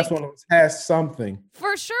 Every last one of us has something.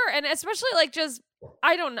 For sure. And especially like just,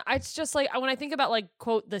 I don't know. It's just like when I think about like,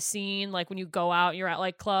 quote, the scene, like when you go out, you're at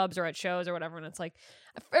like clubs or at shows or whatever. And it's like,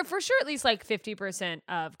 for sure, at least like 50%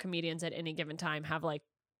 of comedians at any given time have like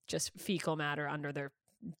just fecal matter under their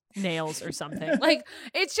nails or something. Like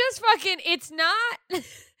it's just fucking, it's not...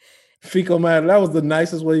 Fecal matter. That was the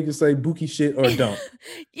nicest way you could say bookie shit or don't.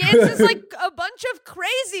 Yeah, it's just like a bunch of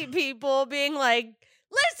crazy people being like,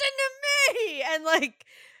 listen to me. And like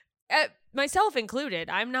myself included,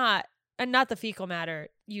 I'm not the fecal matter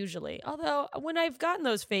usually. Although when I've gotten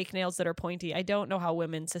those fake nails that are pointy, I don't know how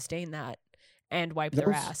women sustain that and wipe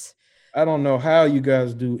their ass. I don't know how you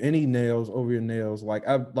guys do any nails over your nails. Like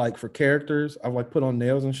I've like for characters, I've like put on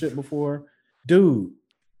nails and shit before. Dude.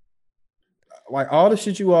 Like all the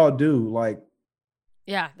shit you all do, like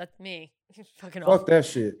yeah, that's me. Fucking fuck that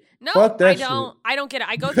shit. No, fuck that I don't get it.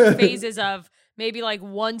 I go through phases of maybe like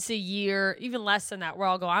once a year, even less than that, where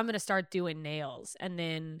I'll go, I'm gonna start doing nails, and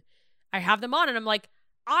then I have them on, and I'm like,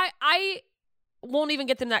 I won't even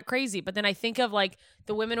get them that crazy. But then I think of like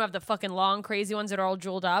the women who have the fucking long, crazy ones that are all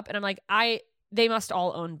jeweled up, and I'm like, they must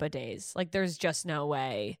all own bidets. Like, there's just no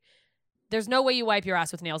way. There's no way you wipe your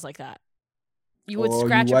ass with nails like that. You would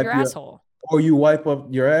scratch up your asshole. Or you wipe up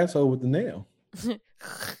your asshole with the nail.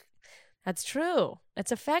 That's true.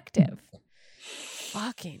 That's effective.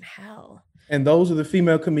 Fucking hell. And those are the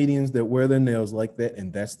female comedians that wear their nails like that,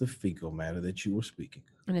 and that's the fecal matter that you were speaking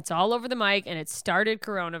of. And it's all over the mic, and it started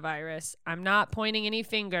coronavirus. I'm not pointing any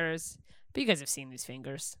fingers, but you guys have seen these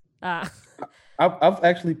fingers. I've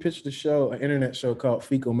actually pitched a show, an internet show called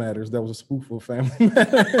Fecal Matters. That was a spoof of Family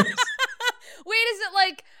Matters. Wait,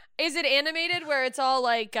 is it animated where it's all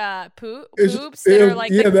like poops that are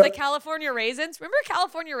like the California raisins? Remember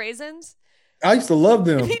California raisins? I used to love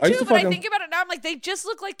them. Me too, but I think about it now, I'm like, they just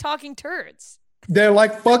look like talking turds. They're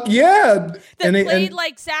like, fuck yeah. They played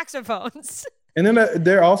like saxophones. And then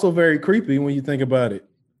they're also very creepy when you think about it.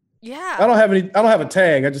 Yeah. I don't have a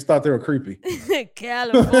tag. I just thought they were creepy.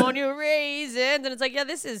 California raisins. And it's like, yeah,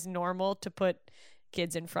 this is normal to put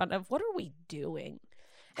kids in front of. What are we doing?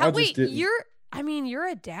 You're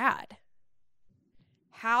a dad.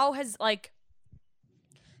 How has that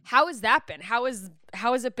been? How has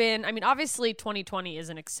it been? I mean, obviously 2020 is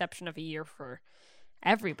an exception of a year for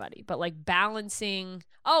everybody, but like balancing.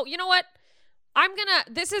 Oh, you know what?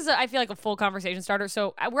 This is I feel like a full conversation starter.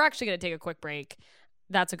 So we're actually going to take a quick break.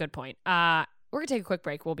 That's a good point. We're going to take a quick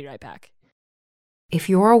break. We'll be right back. If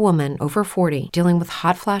you're a woman over 40 dealing with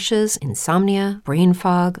hot flashes, insomnia, brain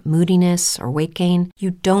fog, moodiness, or weight gain,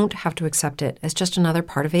 you don't have to accept it as just another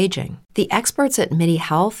part of aging. The experts at MIDI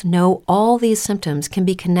Health know all these symptoms can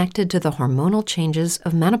be connected to the hormonal changes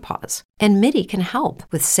of menopause. And MIDI can help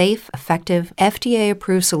with safe, effective,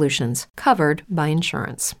 FDA-approved solutions covered by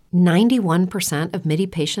insurance. 91% of MIDI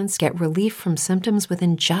patients get relief from symptoms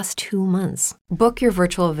within just 2 months. Book your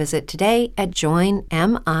virtual visit today at joinmidi.com.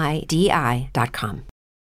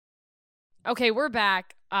 Okay, we're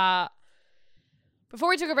back. Before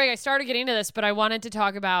we took a break, I started getting into this, but I wanted to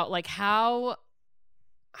talk about like how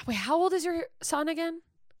old is your son again?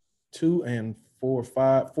 2 and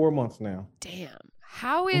 4 months now. Damn.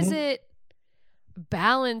 How is it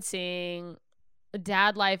balancing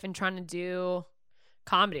dad life and trying to do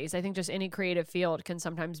comedies? I think just any creative field can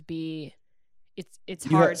sometimes be it's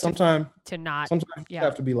hard sometimes to not. Sometimes you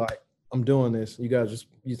have to be like, I'm doing this. You guys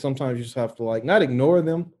sometimes you just have to like not ignore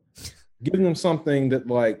them, give them something that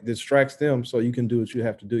like distracts them so you can do what you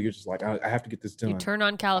have to do. You're just like, I have to get this done. You turn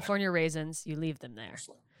on California Raisins, you leave them there.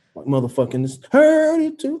 Like motherfucking this heard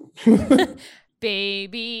it too.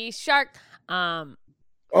 Baby Shark.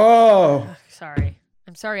 Oh, sorry.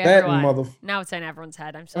 I'm sorry, that everyone. Now it's in everyone's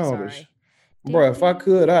head. I'm so sorry. Bro, if I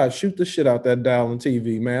could, I'd shoot the shit out that dial on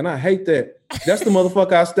TV, man. I hate that. That's the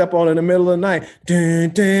motherfucker I step on in the middle of the night. Dun,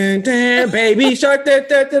 dun, dun, baby shark,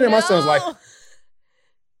 and my son's like,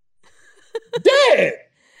 Dad,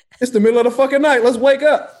 it's the middle of the fucking night. Let's wake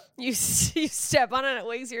up. You step on it and it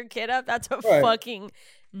wakes your kid up? That's a fucking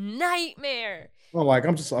nightmare. I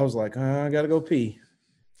was like, I gotta go pee.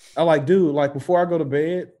 I like, dude, like before I go to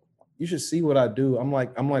bed, you should see what I do. I'm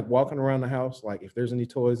like walking around the house, like if there's any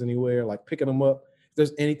toys anywhere, like picking them up. If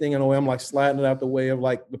there's anything in the way, I'm like sliding it out the way of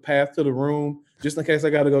like the path to the room, just in case I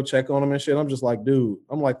got to go check on them and shit. I'm just like, dude,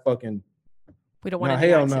 I'm like fucking. We don't want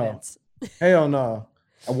any accidents. Hell no.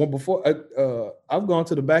 I've gone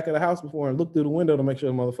to the back of the house before and looked through the window to make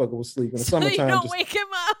sure the motherfucker was asleep in the summertime. You don't wake him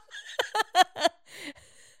up.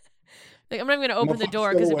 Like, I'm not even gonna open the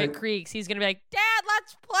door because if it creaks, he's gonna be like, Dad,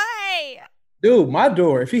 let's play. Dude, my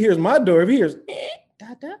door. If he hears Dada,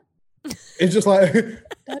 it's just like,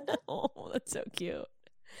 Dada. Oh, that's so cute.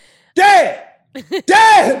 Dad!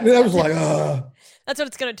 And I was like, That's what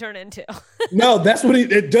it's gonna turn into. No, that's what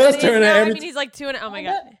it does turn into. I mean, he's like 2 and oh my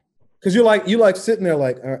God. Because you like sitting there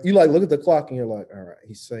like, you like look at the clock and you're like, all right,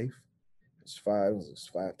 he's safe. It's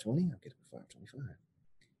 5:20. I'll get it at 5:25.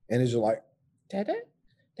 And it's just like, Dada?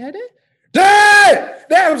 Dad!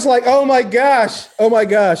 I was like, oh my gosh. I better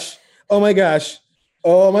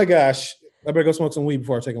go smoke some weed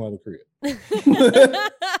before I take him out of the crib.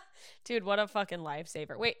 Dude, what a fucking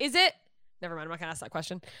lifesaver. Wait, is it? Never mind. I'm not gonna ask that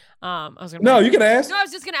question. You can ask. No, I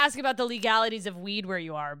was just gonna ask about the legalities of weed where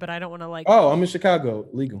you are, but I don't want to like. Oh, I'm in Chicago.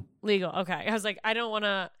 Legal. Okay. I was like, I don't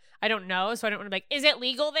know, so I don't want to be like, is it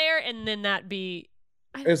legal there? And then that be.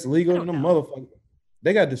 It's legal to the motherfucker.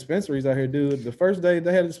 They got dispensaries out here, dude. The first day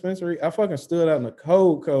they had a dispensary, I fucking stood out in the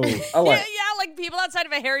cold. I like. Yeah, like people outside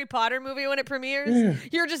of a Harry Potter movie when it premieres. Yeah,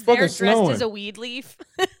 you're just there dressed snowing. as a weed leaf.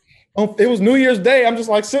 It was New Year's Day. I'm just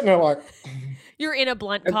like sitting there like. You're in a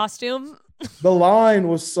blunt costume. The line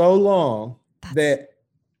was so long that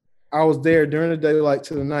I was there during the day, like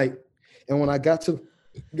to the night. And when I got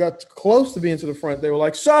close to being to the front, they were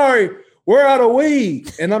like, sorry, we're out of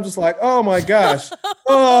weed. And I'm just like, oh my gosh.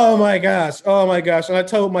 And I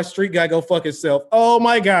told my street guy, go fuck himself. Oh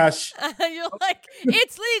my gosh. You're like,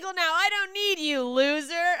 it's legal now. I don't need you,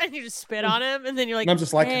 loser. And you just spit on him. And then you're like, and I'm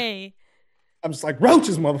just like, hey. I'm just like,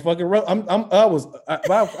 roaches, motherfucker. I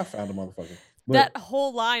found a motherfucker. But that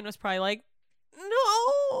whole line was probably like,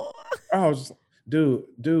 no. I was just, dude,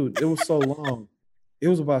 it was so long. It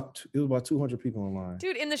was about 200 people in line.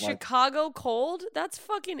 Dude, in the Chicago cold, that's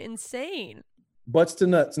fucking insane. Butts to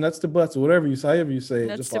nuts, nuts to butts, or whatever you say, however you say it.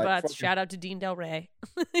 Nuts just to like, butts. Shout out to Dean Del Rey.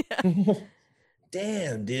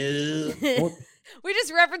 Damn, dude. We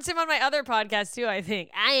just referenced him on my other podcast too, I think.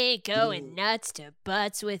 I ain't going nuts to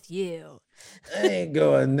butts with you. I ain't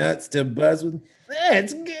going nuts to butts with.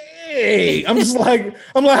 That's gay. I'm like,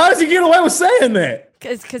 how does he get away with saying that?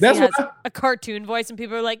 Because he has a cartoon voice, and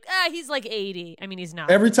people are like, he's like 80. I mean, he's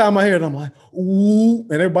not. Every time I hear it, I'm like, ooh,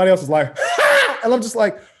 and everybody else is like, ha! And I'm just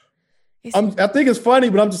like, I think it's funny,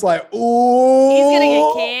 but I'm just like, ooh. He's gonna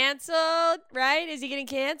get canceled, right? Is he getting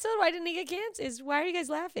canceled? Why didn't he get canceled? Why are you guys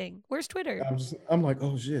laughing? Where's Twitter? I'm like,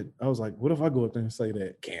 oh shit. I was like, what if I go up there and say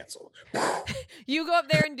that? Cancel. You go up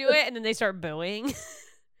there and do it, and then they start booing.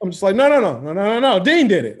 I'm just like, no. Dean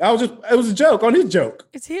did it. It was a joke on his joke.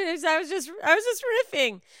 I was just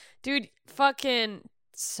riffing. Dude, fucking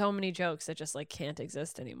so many jokes that just like can't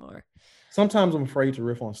exist anymore. Sometimes I'm afraid to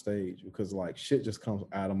riff on stage because like shit just comes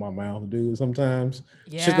out of my mouth, dude. Sometimes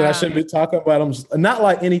yeah. Shit that I shouldn't be talking about. I'm just not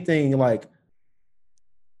like anything like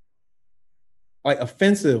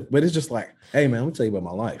offensive, but it's just like, hey man, let me tell you about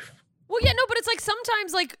my life. Well, yeah, no, but it's like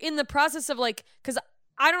sometimes like in the process of like, because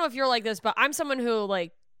I don't know if you're like this, but I'm someone who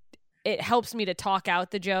like, it helps me to talk out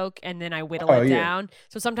the joke and then I whittle it down.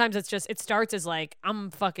 So sometimes it starts as like,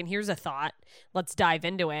 here's a thought. Let's dive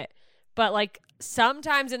into it. But like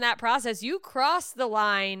sometimes in that process, you cross the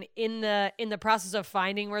line in the process of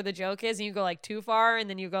finding where the joke is and you go like too far. And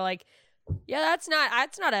then you go like, yeah, that's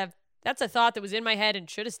a thought that was in my head and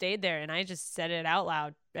should have stayed there. And I just said it out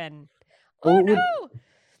loud and no.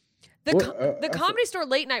 The Comedy Store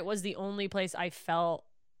late night was the only place I felt.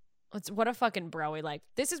 What a fucking broy. Like,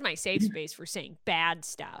 this is my safe space for saying bad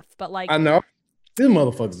stuff. But like, I know. These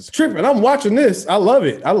motherfuckers is tripping. I'm watching this. I love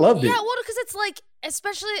it. I loved it. Yeah, well, because it's like,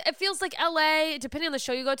 especially, it feels like LA, depending on the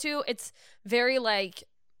show you go to, it's very like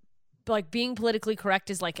being politically correct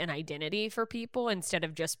is like an identity for people instead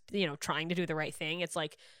of just, trying to do the right thing. It's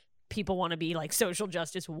like people want to be like social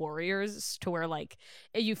justice warriors to where like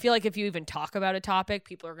you feel like if you even talk about a topic,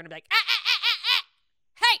 people are going to be like,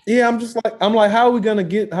 hey. Yeah, I'm like, how's it going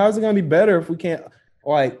to be better if we can't,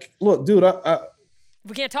 like, look, dude,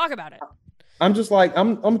 we can't talk about it. I'm just like,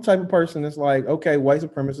 I'm the type of person that's like, okay, white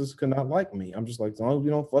supremacists could not like me. I'm just like, as long as we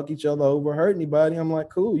don't fuck each other over, hurt anybody, I'm like,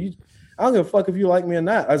 cool. I don't give a fuck if you like me or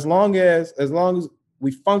not. As long as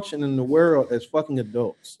we function in the world as fucking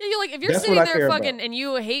adults. Yeah, you're like, if you're sitting there fucking and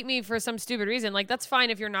you hate me for some stupid reason, like that's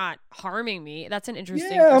fine if you're not harming me. That's an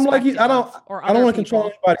interesting. Yeah, I'm like, I don't want to control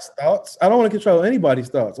anybody's thoughts. I don't want to control anybody's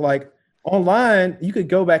thoughts. Like online, you could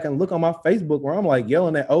go back and look on my Facebook where I'm like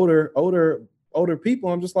yelling at older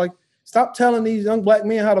people. I'm just like, stop telling these young black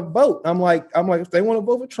men how to vote. I'm like, if they want to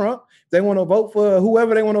vote for Trump, if they want to vote for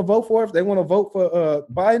whoever they want to vote for, if they want to vote for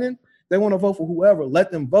Biden, they want to vote for whoever,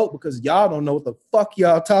 let them vote because y'all don't know what the fuck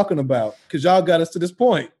y'all talking about because y'all got us to this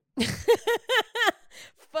point.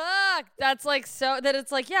 Fuck. That's like so that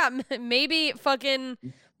it's like, yeah, maybe fucking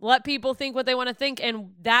let people think what they want to think and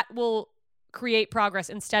that will create progress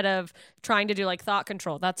instead of trying to do like thought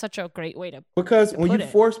control. That's such a great way to because when you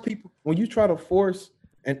force people, when you try to force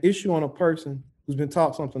an issue on a person who's been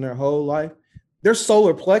taught something their whole life, their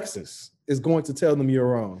solar plexus is going to tell them you're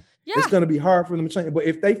wrong. Yeah. It's going to be hard for them to change. But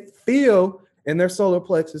if they feel in their solar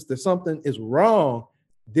plexus that something is wrong,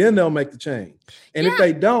 then they'll make the change. And if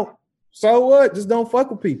they don't, so what? Just don't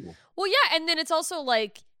fuck with people. Well, yeah. And then it's also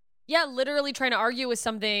like, yeah, literally trying to argue with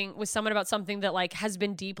someone about something that like has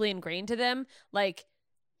been deeply ingrained to them. Like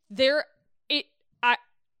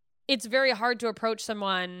it's very hard to approach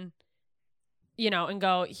someone, and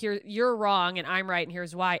go, here, you're wrong and I'm right and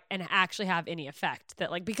here's why, and actually have any effect that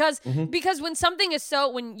like, because when something is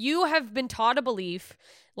when you have been taught a belief,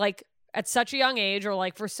 like at such a young age or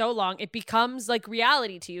like for so long, it becomes like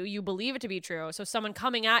reality to you. You believe it to be true. So someone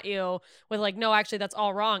coming at you with like, no, actually that's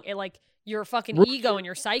all wrong. It like your fucking ego and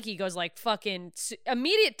your psyche goes like fucking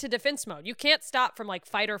immediate to defense mode. You can't stop from like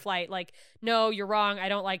fight or flight. Like, no, you're wrong. I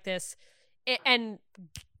don't like this. And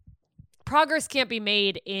progress can't be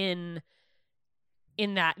made in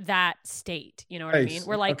that state, you know what I mean?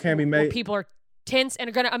 Where like where people are tense and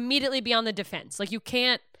are going to immediately be on the defense. Like you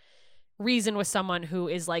can't reason with someone who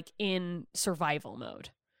is like in survival mode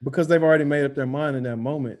because they've already made up their mind in that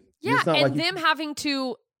moment. Yeah, and like them having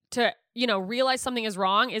to realize something is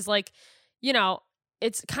wrong is like,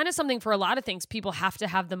 it's kind of something for a lot of things. People have to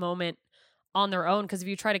have the moment on their own because if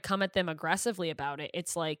you try to come at them aggressively about it,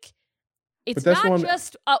 it's like. It's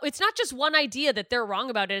not just one idea that they're wrong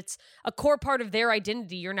about it. It's a core part of their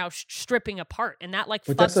identity you're now stripping apart, and that like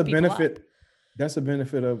fucks people up. That's a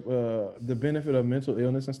benefit of the benefit of mental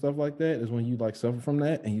illness and stuff like that is when you like suffer from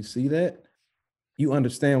that and you see that, you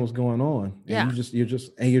understand what's going on. And you're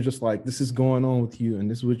just like, this is going on with you and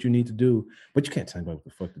this is what you need to do. But you can't tell anybody what the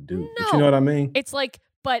fuck to do. No. But you know what I mean? It's like,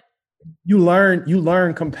 but you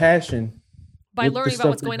learn compassion by learning about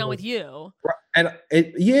what's going on with you. And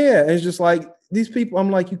it's just like these people, I'm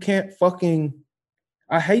like, you can't fucking,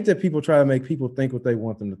 I hate that people try to make people think what they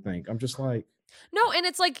want them to think. I'm just like. No, and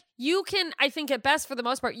it's like, you can, I think at best for the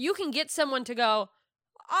most part, you can get someone to go,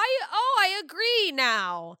 I agree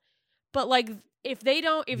now. But like, if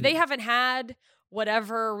they haven't had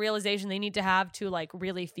whatever realization they need to have to like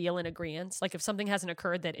really feel in agreement, like if something hasn't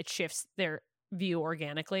occurred that it shifts their view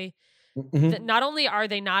organically, that not only are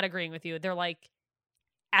they not agreeing with you, they're like,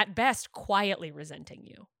 at best, quietly resenting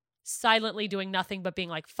you, silently doing nothing but being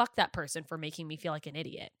like, fuck that person for making me feel like an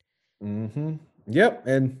idiot. Mm-hmm. Yep.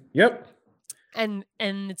 And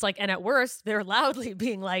it's like, and at worst, they're loudly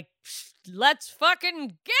being like, let's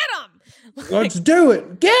fucking get him. Let's do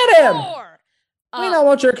it. Get him. We don't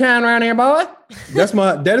want your kind around here, boy.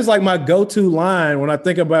 That is like my go-to line when I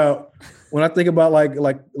think about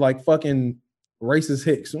like fucking racist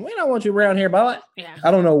hicks. We don't want you around here, boy. Yeah. I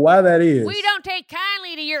don't know why that is. We don't take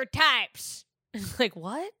kindly to your types. Like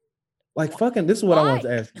what? Like fucking. This is what I want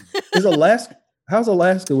to ask you. How's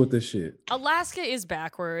Alaska with this shit? Alaska is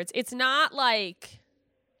backwards. It's not like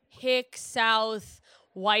hick South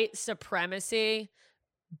white supremacy,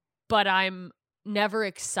 but I'm never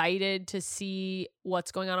excited to see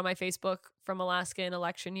what's going on my Facebook from Alaska in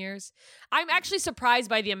election years. I'm actually surprised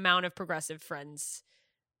by the amount of progressive friends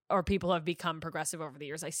or people who have become progressive over the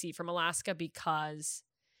years I see from Alaska, because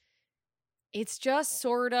it's just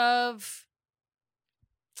sort of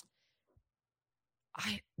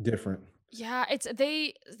different. Yeah, it's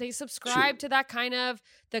they subscribe to that kind of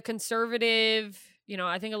the conservative,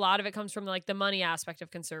 I think a lot of it comes from like the money aspect of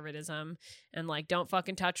conservatism and like don't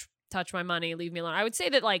fucking touch my money, leave me alone. I would say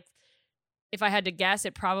that like if I had to guess,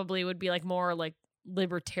 it probably would be like more like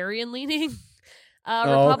libertarian leaning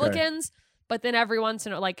Republicans. Okay. But then every once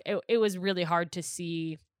in a like it was really hard to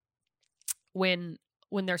see when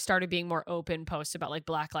there started being more open posts about like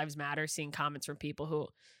Black Lives Matter, seeing comments from people who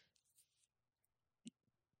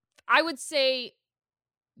I would say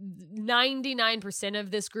 99% of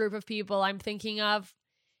this group of people I'm thinking of,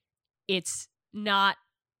 it's not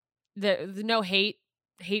no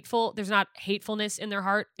hateful. There's not hatefulness in their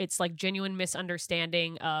heart. It's like genuine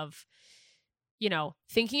misunderstanding of,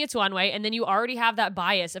 thinking it's one way. And then you already have that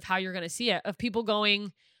bias of how you're going to see it, of people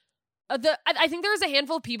going, I think there's a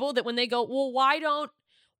handful of people that when they go, well, why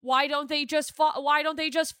don't they just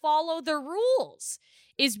follow the rules?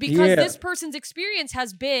 Is because this person's experience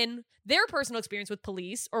has been their personal experience with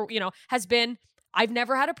police or, has been, I've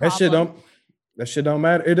never had a problem. That shit don't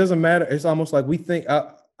matter. It doesn't matter. It's almost like we think,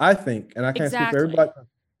 I think, and I can't speak for everybody.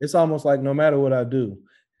 It's almost like no matter what I do,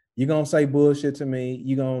 you're going to say bullshit to me.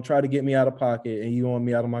 You're going to try to get me out of pocket and you want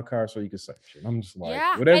me out of my car so you can say shit. I'm just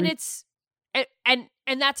like, whatever. And it's, and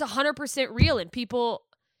that's 100% real. And people,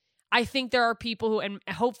 I think there are people who, and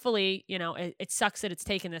hopefully, it sucks that it's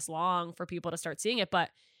taken this long for people to start seeing it, but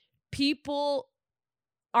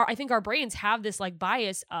I think our brains have this like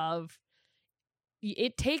bias of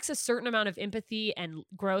it takes a certain amount of empathy and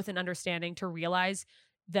growth and understanding to realize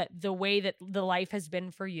that the way that the life has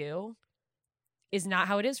been for you is not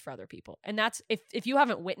how it is for other people. And that's, if you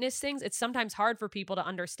haven't witnessed things, it's sometimes hard for people to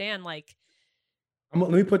understand, like,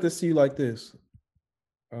 let me put this to you like this.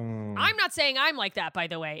 I'm not saying I'm like that, by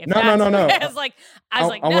the way. No. I was like, I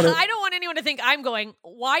don't want anyone to think I'm going,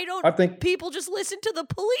 why don't people just listen to the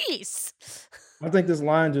police? I think this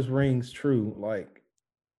line just rings true. Like,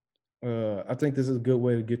 I think this is a good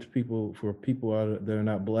way to get to people, for people out that are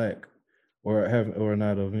not Black or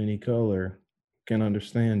not of any color can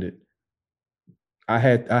understand it. I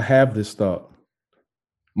have this thought.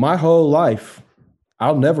 My whole life,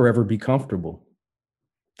 I'll never ever be comfortable.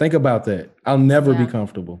 Think about that. I'll never be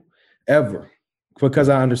comfortable, ever, because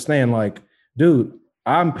I understand, like, dude,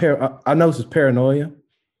 I know this is paranoia,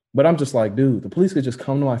 but I'm just like, dude, the police could just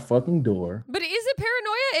come to my fucking door. But is it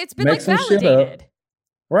paranoia? It's been like validated.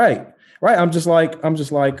 Right. I'm just like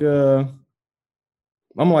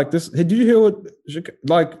this. Did you hear what?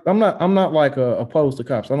 Like, I'm not like opposed to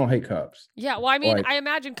cops. I don't hate cops. Yeah. Well, I mean, like, I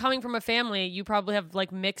imagine coming from a family, you probably have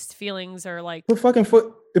like mixed feelings or like they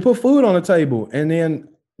put food on the table, and then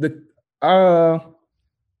I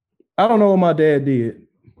don't know what my dad did,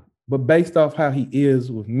 but based off how he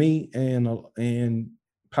is with me and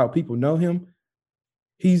how people know him,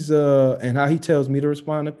 he's and how he tells me to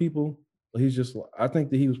respond to people, he's just, I think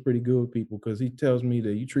that he was pretty good with people, because he tells me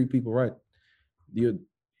that you treat people right,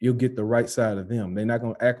 you'll get the right side of them. They're not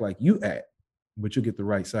going to act like you act, but you'll get the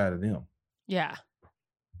right side of them. Yeah.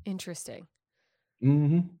 Interesting.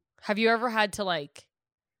 Mm-hmm. Have you ever had to like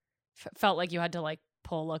felt like you had to like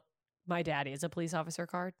pull my daddy as a police officer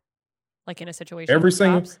card, like in a situation?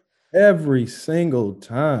 Every single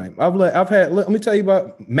time. I've had. Let me tell you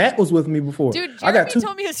about. Matt was with me before. Dude, Jeremy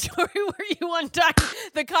told me a story where you one time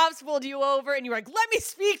the cops pulled you over and you were like, "Let me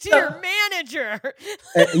speak to your manager."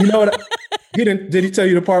 And you know what? He didn't. Did he tell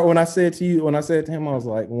you the part when I said to him, I was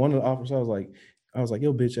like, one of the officers, I was like,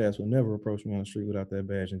 your bitch ass would never approach me on the street without that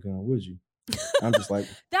badge and gun, would you? I'm just like,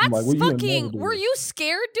 that's fucking. Were you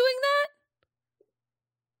scared doing that?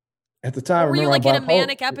 At the time, or were you like in a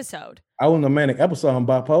manic episode? I was in a manic episode. I'm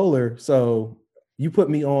bipolar, so you put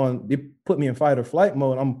me in fight or flight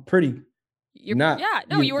mode. I'm pretty. You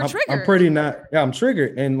were triggered. I'm pretty not. Yeah, I'm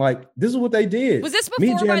triggered, and like this is what they did. Was this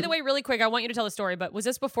before? By the way, really quick, I want you to tell the story. But was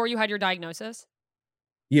this before you had your diagnosis?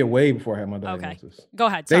 Yeah, way before I had my diagnosis. Okay, go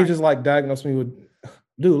ahead. Sorry. They just like diagnosed me with.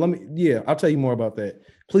 Dude, I'll tell you more about that.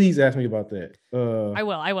 Please ask me about that. I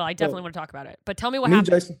will. I definitely want to talk about it. But tell me what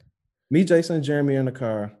happened. Jason, and Jeremy are in the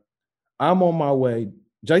car. I'm on my way.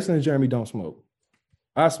 Jason and Jeremy don't smoke.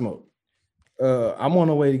 I smoke. I'm on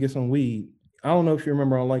the way to get some weed. I don't know if you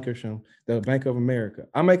remember on Lancashire, the Bank of America.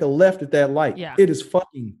 I make a left at that light. Yeah. It is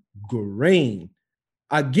fucking green.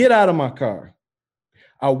 I get out of my car.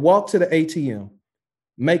 I walk to the ATM,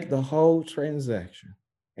 make the whole transaction.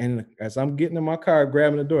 And as I'm getting in my car,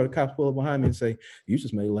 grabbing the door, the cops pull up behind me and say, "You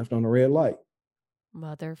just made a left on the red light."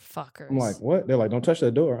 Motherfuckers. I'm like, what? They're like, "Don't touch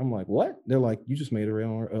that door." I'm like, what? They're like, "You just made a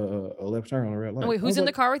left turn on a red light." Oh, wait, who's in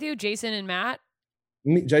the car with you? Jason and Matt?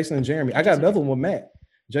 Me, Jason and Jeremy. I got another one with Matt.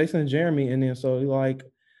 Jason and Jeremy. And then so like,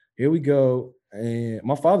 here we go. And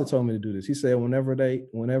my father told me to do this. He said whenever they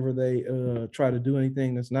try to do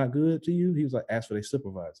anything that's not good to you, he was like, ask for their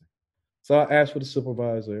supervisor. So I asked for the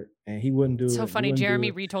supervisor, and he wouldn't do it. So funny.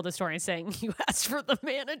 Jeremy do retold the story saying you asked for the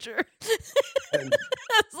manager.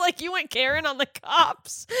 It's like you went Karen on the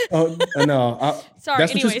cops. Oh no! Sorry.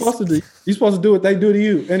 That's anyways. what you're supposed to do. You're supposed to do what they do to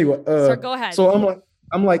you. Anyway. So go ahead. So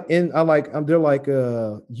they're like,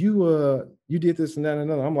 you did this and that and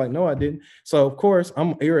another. I'm like, no, I didn't. So of course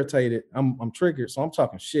I'm irritated. I'm triggered. So I'm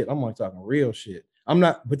talking shit. I'm like talking real shit. I'm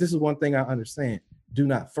not. But this is one thing I understand. Do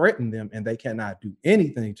not threaten them, and they cannot do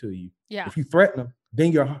anything to you. Yeah. If you threaten them,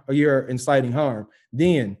 then you're inciting harm.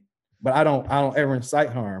 Then, but I don't ever incite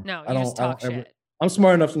harm. No, I you don't just talk ever. shit. I'm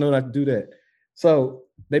smart enough to know not to do that. So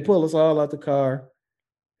they pull us all out the car,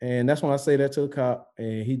 and that's when I say that to the cop.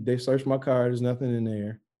 And they search my car. There's nothing in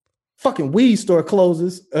there. Fucking weed store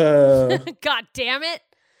closes. God damn it.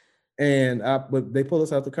 But they pull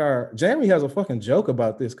us out the car. Jeremy has a fucking joke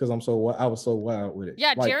about this because I was so wild with it.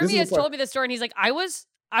 Yeah, like, Jeremy has told me the story, and he's like, I was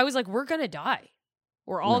like, we're gonna die.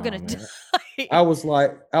 We're all gonna die. I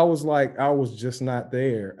was just not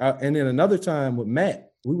there. And then another time with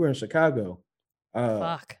Matt, we were in Chicago.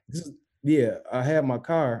 Fuck. I had my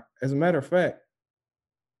car. As a matter of fact,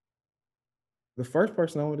 the first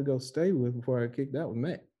person I wanted to go stay with before I kicked out was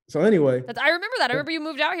Matt. So anyway, I remember that. I remember you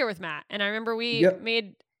moved out here with Matt, and I remember we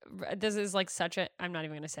made. This is like such a. I'm not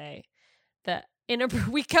even gonna say that.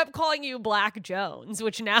 We kept calling you Black Jones,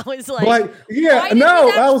 which now is like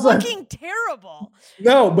I was fucking terrible.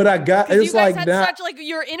 No, but I got it's you guys like had that. Such like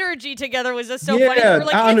your energy together was just so funny. Yeah,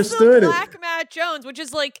 Like, I understood it. Black Matt Jones, which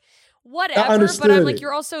is like whatever. But I'm like,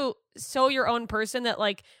 you're also so your own person that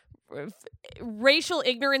like racial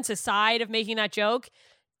ignorance aside of making that joke,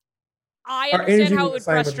 I understand how it would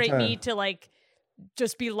frustrate me to like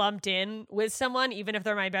just be lumped in with someone, even if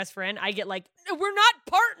they're my best friend. I get like, we're not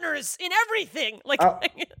partners in everything. Like,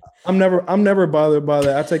 I'm never bothered by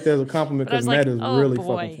that. I take that as a compliment because Matt is really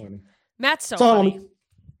fucking funny. Matt's so funny.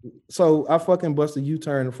 So I fucking bust a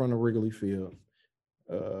U-turn in front of Wrigley Field,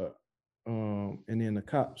 and then the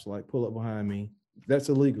cops like pull up behind me. That's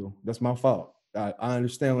illegal. That's my fault. I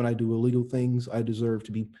understand when I do illegal things, I deserve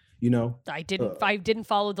to be. I didn't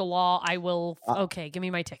follow the law. I will. Okay, give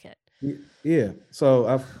me my ticket. Yeah.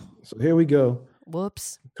 So here we go.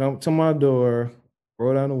 Whoops. Come to my door,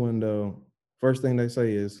 roll down the window. First thing they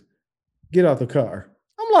say is, get out the car.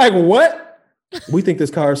 I'm like, what? We think this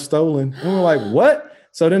car is stolen. And we're like, what?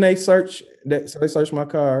 So then they search my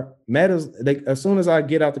car. As soon as I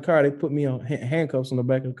get out the car, they put me on handcuffs on the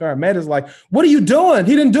back of the car. Matt is like, what are you doing?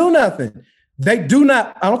 He didn't do nothing. They do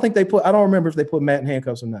not. I don't remember if they put Matt in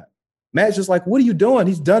handcuffs or not. Matt's just like, what are you doing?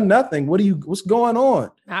 He's done nothing. What's going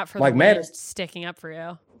on? Not for like the Matt is sticking up for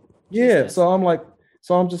you. Yeah. Jesus.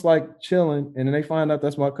 So I'm just like chilling. And then they find out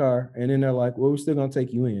that's my car. And then they're like, well, we're still going to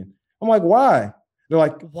take you in. I'm like, why? They're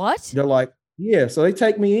like, what? They're like, yeah. So they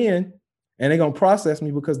take me in and they're going to process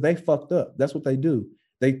me because they fucked up. That's what they do.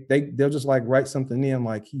 They'll just like write something in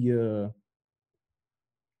like he threw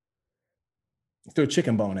a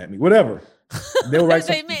chicken bone at me, whatever. They'll write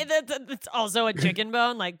that's also a chicken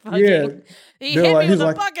bone, like fucking. Yeah. He hit me with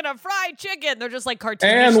a bucket of fried chicken. They're just like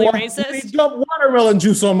cartoonishly racist. He dumped watermelon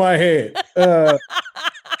juice on my head. So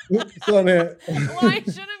then, why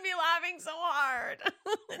shouldn't be laughing so hard?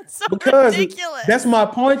 It's so because ridiculous. That's my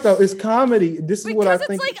point, though. It's comedy. This is what I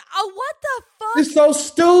think. It's like, what the fuck? It's so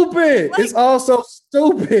stupid. It's all so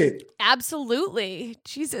stupid. Absolutely,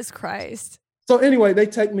 Jesus Christ. So anyway, they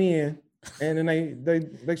take me in. And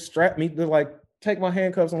then they strap me to like take my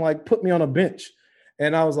handcuffs and like put me on a bench.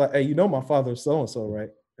 And I was like, hey, my father's so-and-so, right?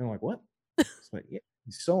 And I'm like, what? It's like, yeah,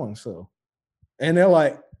 he's so-and-so. And they're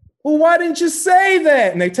like, well, why didn't you say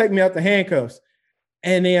that? And they take me out the handcuffs.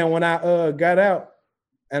 And then when I got out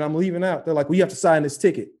and I'm leaving out, they're like, well, you have to sign this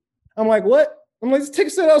ticket. I'm like, what? I'm like, this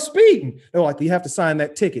ticket said I was speeding. They're like, you have to sign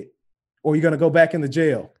that ticket or you're going to go back into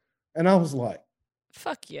jail. And I was like,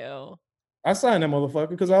 fuck you. I signed that motherfucker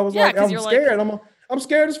because I was like, I'm scared. Like, I'm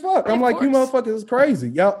scared as fuck. I'm like, you motherfuckers is crazy.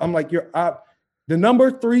 Y'all, I'm like, the number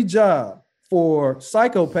 3 job for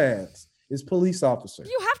psychopaths is police officer.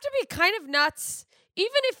 You have to be kind of nuts, even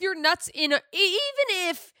if you're nuts even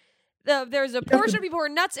if there's a portion of people who are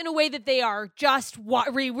nuts in a way that they are just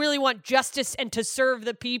really want justice and to serve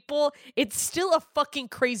the people. It's still a fucking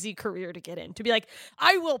crazy career to get in. To be like,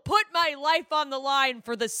 I will put my life on the line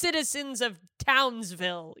for the citizens of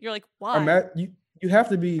Townsville. You're like, why? Matt, you have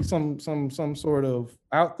to be some sort of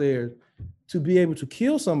out there to be able to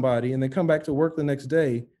kill somebody and then come back to work the next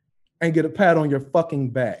day and get a pat on your fucking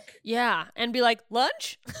back. Yeah, and be like,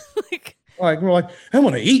 lunch? Like, we're like, I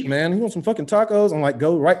want to eat, man. You want some fucking tacos? I'm like,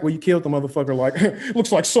 go right where you killed the motherfucker. Like,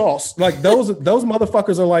 looks like sauce. Like those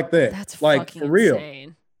motherfuckers are like that. That's like fucking for real.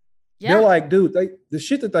 insane. Yeah. They're like, dude, the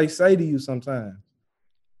shit that they say to you sometimes,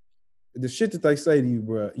 the shit that they say to you,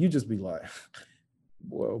 bro, you just be like,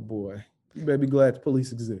 well, boy, you better be glad the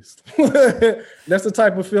police exist. That's the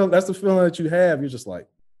type of feeling. That's the feeling that you have. You're just like,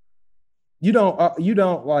 you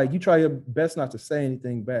don't like, you try your best not to say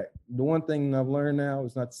anything back. The one thing I've learned now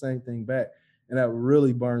is not to say anything back. And that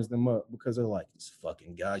really burns them up because they're like, this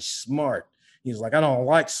fucking guy's smart. He's like, I don't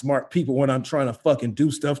like smart people when I'm trying to fucking do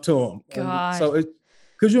stuff to them. God. So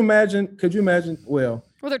could you imagine? Well,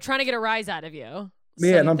 they're trying to get a rise out of you.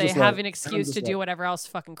 Yeah, So and I'm they just have like- an I'm excuse just to do like- whatever else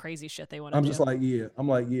fucking crazy shit they want to do. I'm just like, yeah. I'm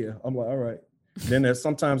like, all right. Then there's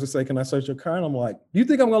sometimes they say, can I search your car? And I'm like, do you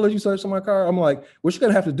think I'm gonna let you search my car? I'm like, what you're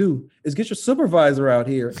gonna have to do is get your supervisor out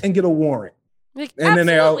here and get a warrant. Like, and then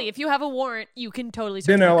they're all- absolutely. If you have a warrant, you can totally search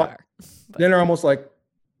Then my they're car. like- Then they're almost like,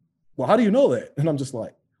 well, how do you know that? And I'm just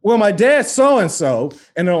like, well, my dad's so-and-so.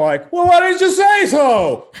 And they're like, well, why didn't you say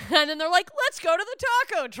so? And then they're like, let's go to the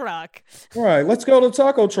taco truck. All right, let's go to the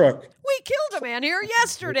taco truck. We killed a man here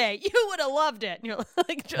yesterday. You would have loved it. And you're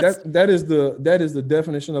like, just That is the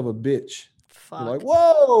definition of a bitch. fuck. You're like,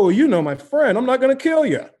 whoa, you know my friend. I'm not gonna kill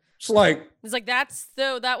you. It's like, It's like that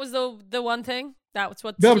was the one thing. That was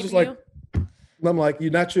what that was just like, you. I'm like, you're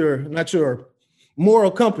not your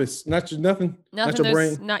moral compass, not your Nothing. not your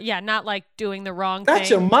There's brain. not like doing the wrong Not thing.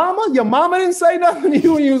 your mama. Your mama didn't say nothing to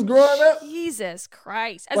you when you was growing up. Jesus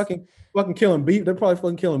Christ. Fucking killing beavers. They're probably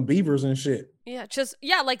fucking killing beavers and shit. Like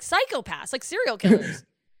psychopaths, like serial killers.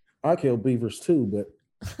 I kill beavers too,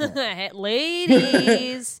 but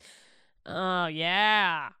Ladies. Oh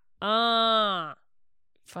yeah.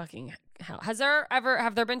 Fucking hell.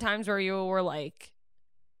 Have there been times where you were like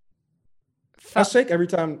I shake every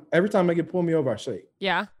time they get pull me over, I shake.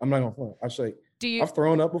 Yeah. I'm not gonna front. I shake. Do you I've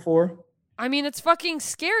thrown up before. I mean, it's fucking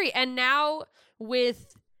scary. And now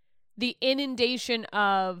with the inundation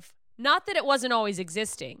of, not that it wasn't always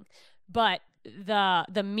existing, but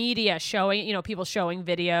the media showing, people showing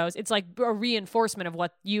videos, it's like a reinforcement of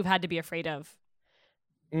what you've had to be afraid of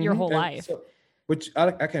your whole And life. so- which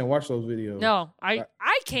I can't watch those videos. No, I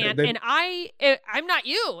can't. they- And I'm not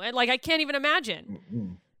you. And like, I can't even imagine.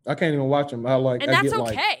 Mm-mm. I can't even watch them. And And that's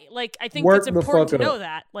okay. Like, I think work it's the important to fuck know up.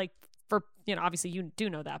 that. Like, for, obviously you do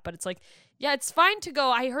know that, but it's like, yeah, it's fine to go,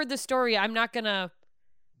 I heard the story. I'm not going to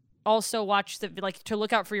also watch to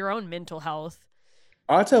look out for your own mental health.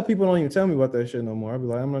 I tell people don't even tell me about that shit no more. I'll be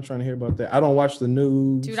like, I'm not trying to hear about that. I don't watch the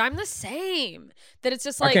news. Dude, I'm the same. That it's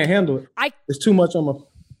just I like, can't handle it. It's too much on my.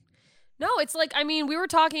 No, it's like, I mean, we were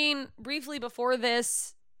talking briefly before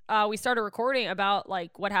this. We started recording about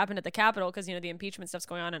like what happened at the Capitol because the impeachment stuff's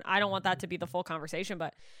going on, and I don't want that to be the full conversation.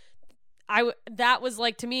 But that was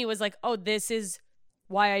like, to me, was like, oh, this is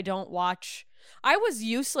why I don't watch. I was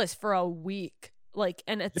useless for a week, like,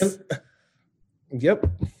 and it's. Yep.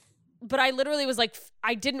 But I literally was like,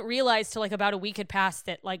 I didn't realize till like about a week had passed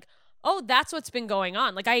that like, oh, that's what's been going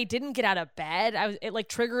on. Like, I didn't get out of bed. It like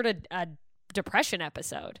triggered a depression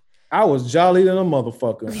episode. I was jolly than a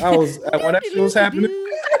motherfucker. I was when that shit was happening.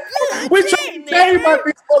 We trying to tell you about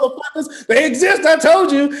these motherfuckers. They exist. I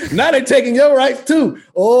told you. Now they taking your rights too.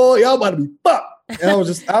 Oh, y'all about to be fucked. And I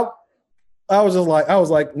was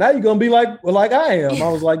like, now you're gonna be like I am. I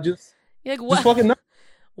was like, just fucking know.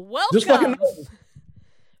 Welcome. Just fucking know.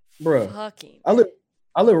 Bruh. Fucking. I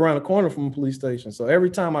live around the corner from a police station. So every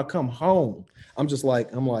time I come home, I'm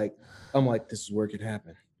like, this is where it could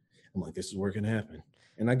happen. I'm like, this is where it can happen.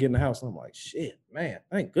 And I get in the house and I'm like, shit, man,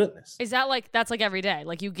 thank goodness. Is that like, that's like every day?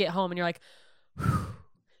 Like you get home and you're like, whew,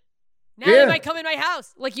 now they might come in my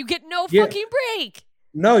house. Like you get no fucking break.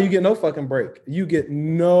 No, you get no fucking break. You get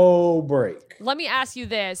no break. Let me ask you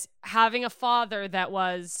this. Having a father that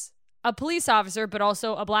was a police officer, but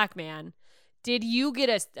also a black man, did you get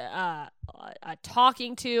a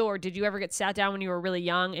talking to, or did you ever get sat down when you were really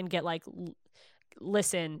young and get like,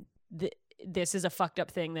 listen, this is a fucked up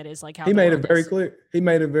thing that is like how he made it very clear. He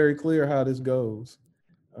made it very clear how this goes,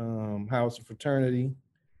 how it's a fraternity,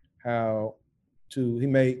 told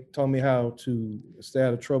me how to stay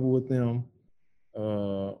out of trouble with them,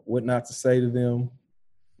 what not to say to them.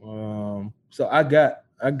 So I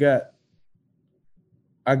got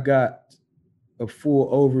a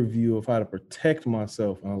full overview of how to protect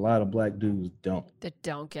myself, and a lot of black dudes don't. That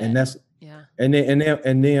don't get. And that's yeah. And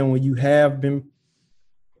then when you have been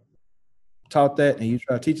taught that and you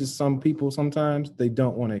try to teach it to some people, sometimes they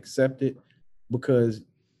don't want to accept it because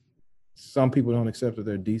some people don't accept that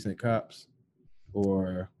they're decent cops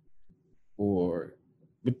are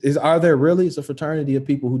there really? It's a fraternity of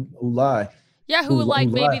people who lie. Yeah, who like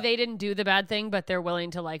maybe lied. they didn't do the bad thing, but they're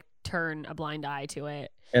willing to like turn a blind eye to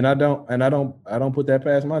it. And I don't put that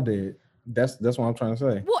past my dad. That's what I'm trying to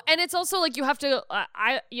say. Well, and it's also like you have to,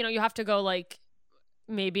 you have to go like,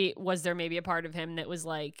 maybe was there maybe a part of him that was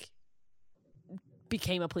like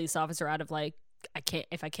became a police officer out of like,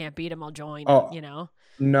 if I can't beat him, I'll join. Oh, you know?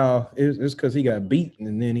 No, it's because he got beaten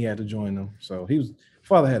and then he had to join them. So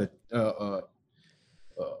father had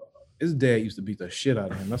his dad used to beat the shit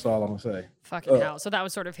out of him. That's all I'm gonna say. Fucking hell. So that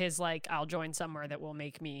was sort of his like, I'll join somewhere that will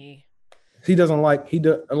make me. He doesn't like.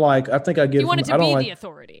 I think I get. He wanted to be the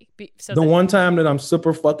authority. The one time that I'm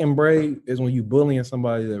super fucking brave is when you bullying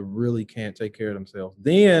somebody that really can't take care of themselves.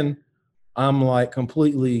 Then I'm like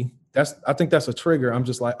completely. I think that's a trigger. I'm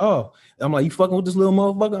just like, oh, I'm like, you fucking with this little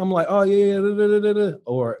motherfucker. I'm like, oh yeah, da, da, da.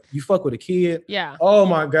 Or you fuck with a kid. Yeah. Oh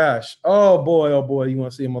my gosh. Oh boy. You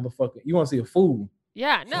want to see a motherfucker? You want to see a fool?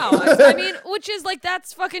 Yeah. No. I mean, which is like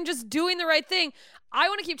that's fucking just doing the right thing. I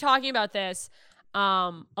want to keep talking about this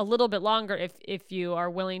a little bit longer if you are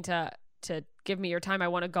willing to give me your time. I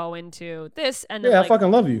want to go into this and then I fucking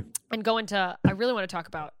love you and go into. I really want to talk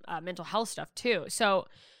about mental health stuff too. So.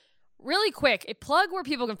 Really quick, a plug where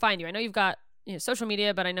people can find you. I know you've got social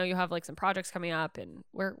media, but I know you have like some projects coming up. And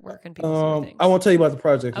where can people see your things? I won't tell you about the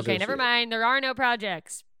projects. Okay, never mind. There are no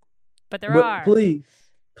projects, but there are.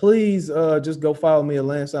 Please, just go follow me at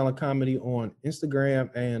Lance Allen Comedy on Instagram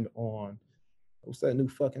and on what's that new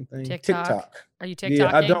fucking thing? TikTok. Are you TikToking?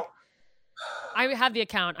 Yeah, I don't. I have the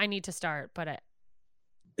account. I need to start, but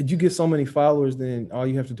you get so many followers, then all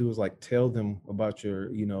you have to do is like tell them about your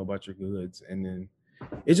goods, and then.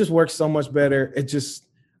 It just works so much better. It just,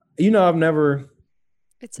 I've never,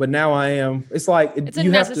 but now I am. It's like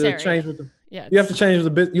you have to change with them. Yeah, you have to change with the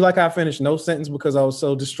bit. You like how I finished no sentence because I was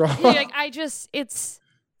so distraught. Yeah, like it's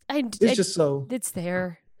just so. It's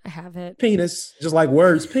there. I have it. Penis, just like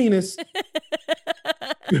words. Penis.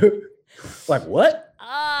 Like what?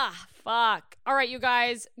 Fuck. All right, you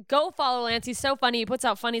guys, go follow Lance. He's so funny. He puts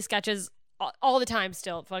out funny sketches all the time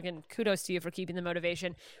still. Fucking kudos to you for keeping the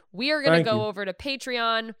motivation. We are going to go over to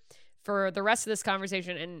Patreon for the rest of this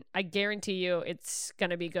conversation, and I guarantee you it's going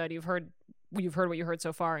to be good. You've heard what you heard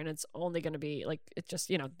so far, and it's only going to be like, it's just,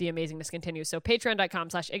 the amazingness continues. So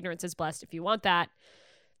patreon.com/ignoranceisblessed if you want that.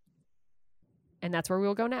 And that's where we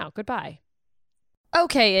will go now. Goodbye.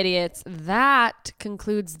 Okay, idiots. That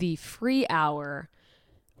concludes the free hour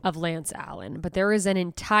of Lance Allen, but there is an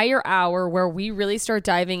entire hour where we really start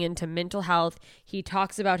diving into mental health. He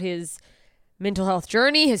talks about his mental health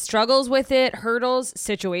journey, his struggles with it, hurdles,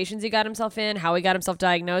 situations he got himself in, how he got himself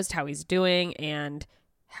diagnosed, how he's doing, and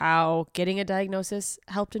how getting a diagnosis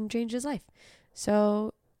helped him change his life.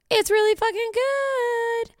 So it's really fucking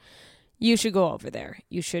good. You should go over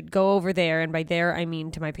there. And by there, I mean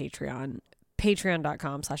to my Patreon,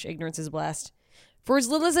 patreon.com/ignoranceisblessed. For as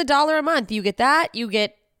little as $1 a month, you get that. You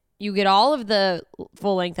get all of the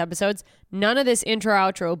full-length episodes, none of this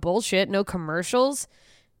intro-outro bullshit, no commercials,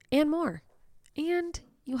 and more. And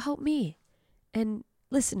you help me. And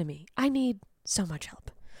listen to me. I need so much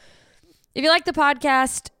help. If you like the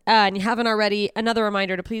podcast and you haven't already, another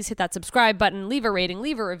reminder to please hit that subscribe button, leave a rating,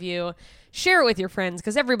 leave a review, share it with your friends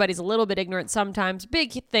because everybody's a little bit ignorant sometimes.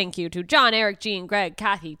 Big thank you to John, Eric, Gene, Greg,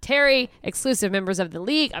 Kathy, Terry, exclusive members of the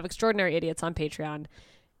League of Extraordinary Idiots on Patreon.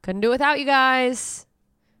 Couldn't do it without you guys.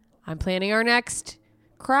 I'm planning our next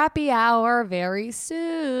crappy hour very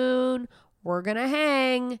soon. We're going to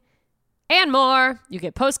hang and more. You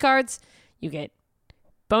get postcards. You get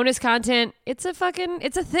bonus content. It's a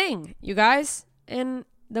thing, you guys. And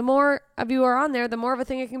the more of you are on there, the more of a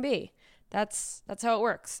thing it can be. That's how it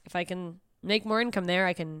works. If I can make more income there,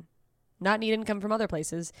 I can not need income from other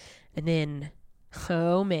places. And then,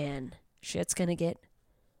 oh man, shit's going to get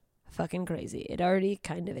fucking crazy. It already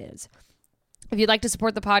kind of is. If you'd like to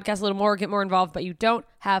support the podcast a little more, get more involved, but you don't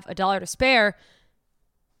have $1 to spare,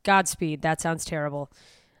 Godspeed. That sounds terrible.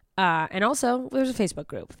 And also, there's a Facebook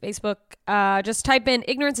group. Facebook, just type in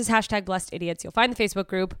ignorance is #blessedidiots. You'll find the Facebook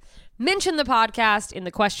group. Mention the podcast in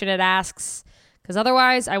the question it asks, because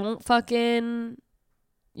otherwise I won't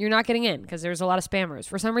you're not getting in, because there's a lot of spammers.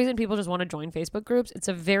 For some reason, people just want to join Facebook groups. It's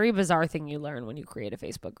a very bizarre thing you learn when you create a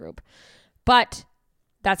Facebook group. But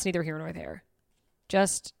that's neither here nor there.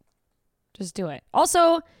 Just do it.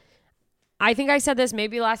 Also, I think I said this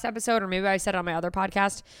maybe last episode or maybe I said it on my other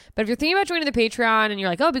podcast, but if you're thinking about joining the Patreon and you're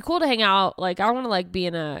like, oh, it'd be cool to hang out. Like, I want to be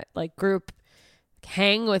in a group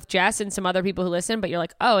hang with Jess and some other people who listen, but you're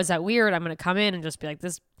like, oh, is that weird? I'm going to come in and just be like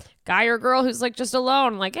this guy or girl who's just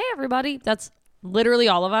alone. I'm like, hey, everybody. That's literally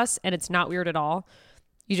all of us. And it's not weird at all.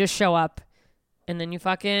 You just show up and then you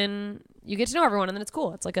fucking you get to know everyone, and then it's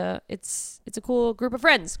cool. It's like it's a cool group of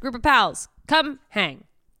friends, group of pals. Come hang.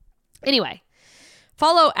 Anyway,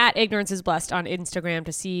 follow at Ignorance is Blessed on Instagram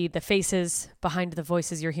to see the faces behind the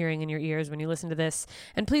voices you're hearing in your ears when you listen to this.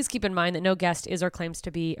 And please keep in mind that no guest is or claims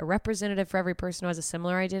to be a representative for every person who has a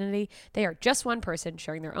similar identity. They are just one person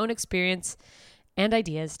sharing their own experience and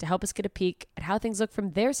ideas to help us get a peek at how things look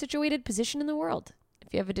from their situated position in the world.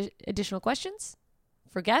 If you have additional questions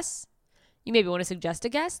for guests, you maybe want to suggest a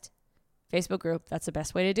guest, Facebook group, that's the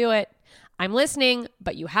best way to do it. I'm listening,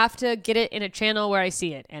 but you have to get it in a channel where I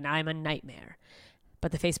see it, and I'm a nightmare.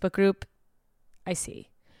 But the Facebook group, I see.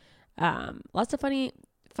 Lots of funny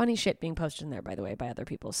shit being posted in there, by the way, by other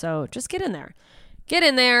people. So just get in there. Get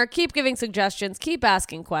in there. Keep giving suggestions. Keep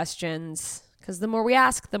asking questions. Because the more we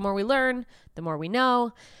ask, the more we learn, the more we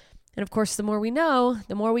know. And of course, the more we know,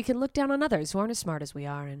 the more we can look down on others who aren't as smart as we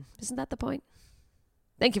are. And isn't that the point?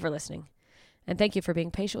 Thank you for listening. And thank you for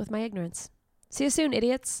being patient with my ignorance. See you soon,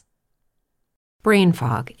 idiots. Brain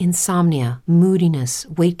fog, insomnia, moodiness,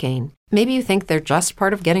 weight gain. Maybe you think they're just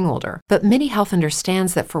part of getting older, but MIDI Health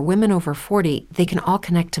understands that for women over 40, they can all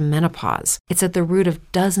connect to menopause. It's at the root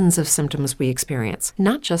of dozens of symptoms we experience,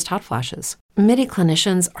 not just hot flashes. MIDI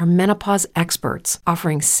clinicians are menopause experts,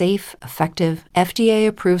 offering safe, effective,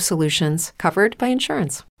 FDA-approved solutions covered by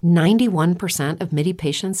insurance. 91% of MIDI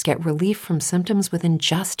patients get relief from symptoms within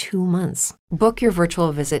just 2 months. Book your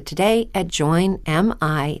virtual visit today at joinmidi.com.